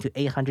the thing to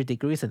 800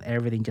 degrees, and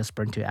everything just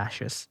burns to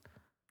ashes.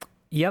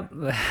 Yep.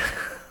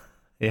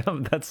 Yep.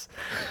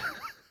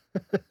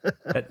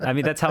 I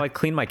mean, that's how I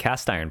clean my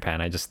cast iron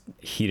pan. I just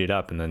heat it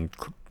up and then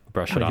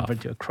brush it off. Burn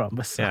to a crumb.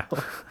 So.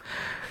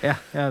 Yeah.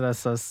 yeah.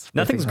 That's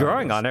Nothing's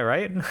growing on it,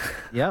 right?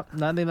 Yep.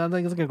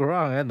 Nothing's gonna grow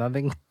on it.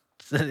 Nothing.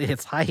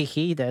 It's high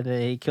heat and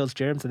it kills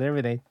germs and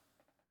everything.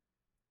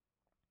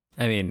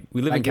 I mean,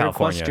 we live in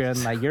California.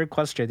 Your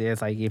question is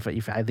like,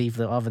 if I leave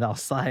the oven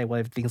outside,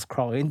 what if things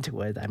crawl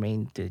into it? I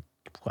mean, if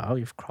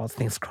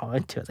things crawl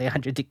into it,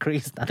 800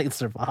 degrees, nothing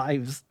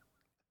survives.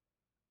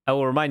 I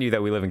will remind you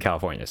that we live in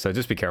California, so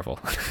just be careful.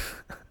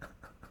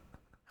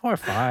 We're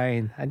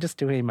fine. I'm just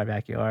doing it in my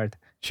backyard.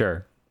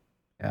 Sure.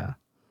 Yeah.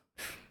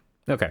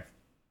 Okay.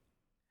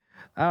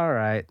 All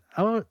right.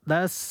 Oh,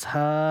 that's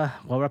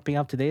wrapping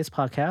up today's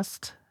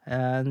podcast.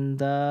 And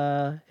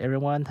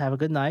everyone, have a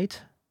good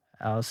night.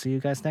 I'll see you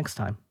guys next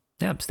time.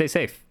 Yeah, stay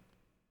safe.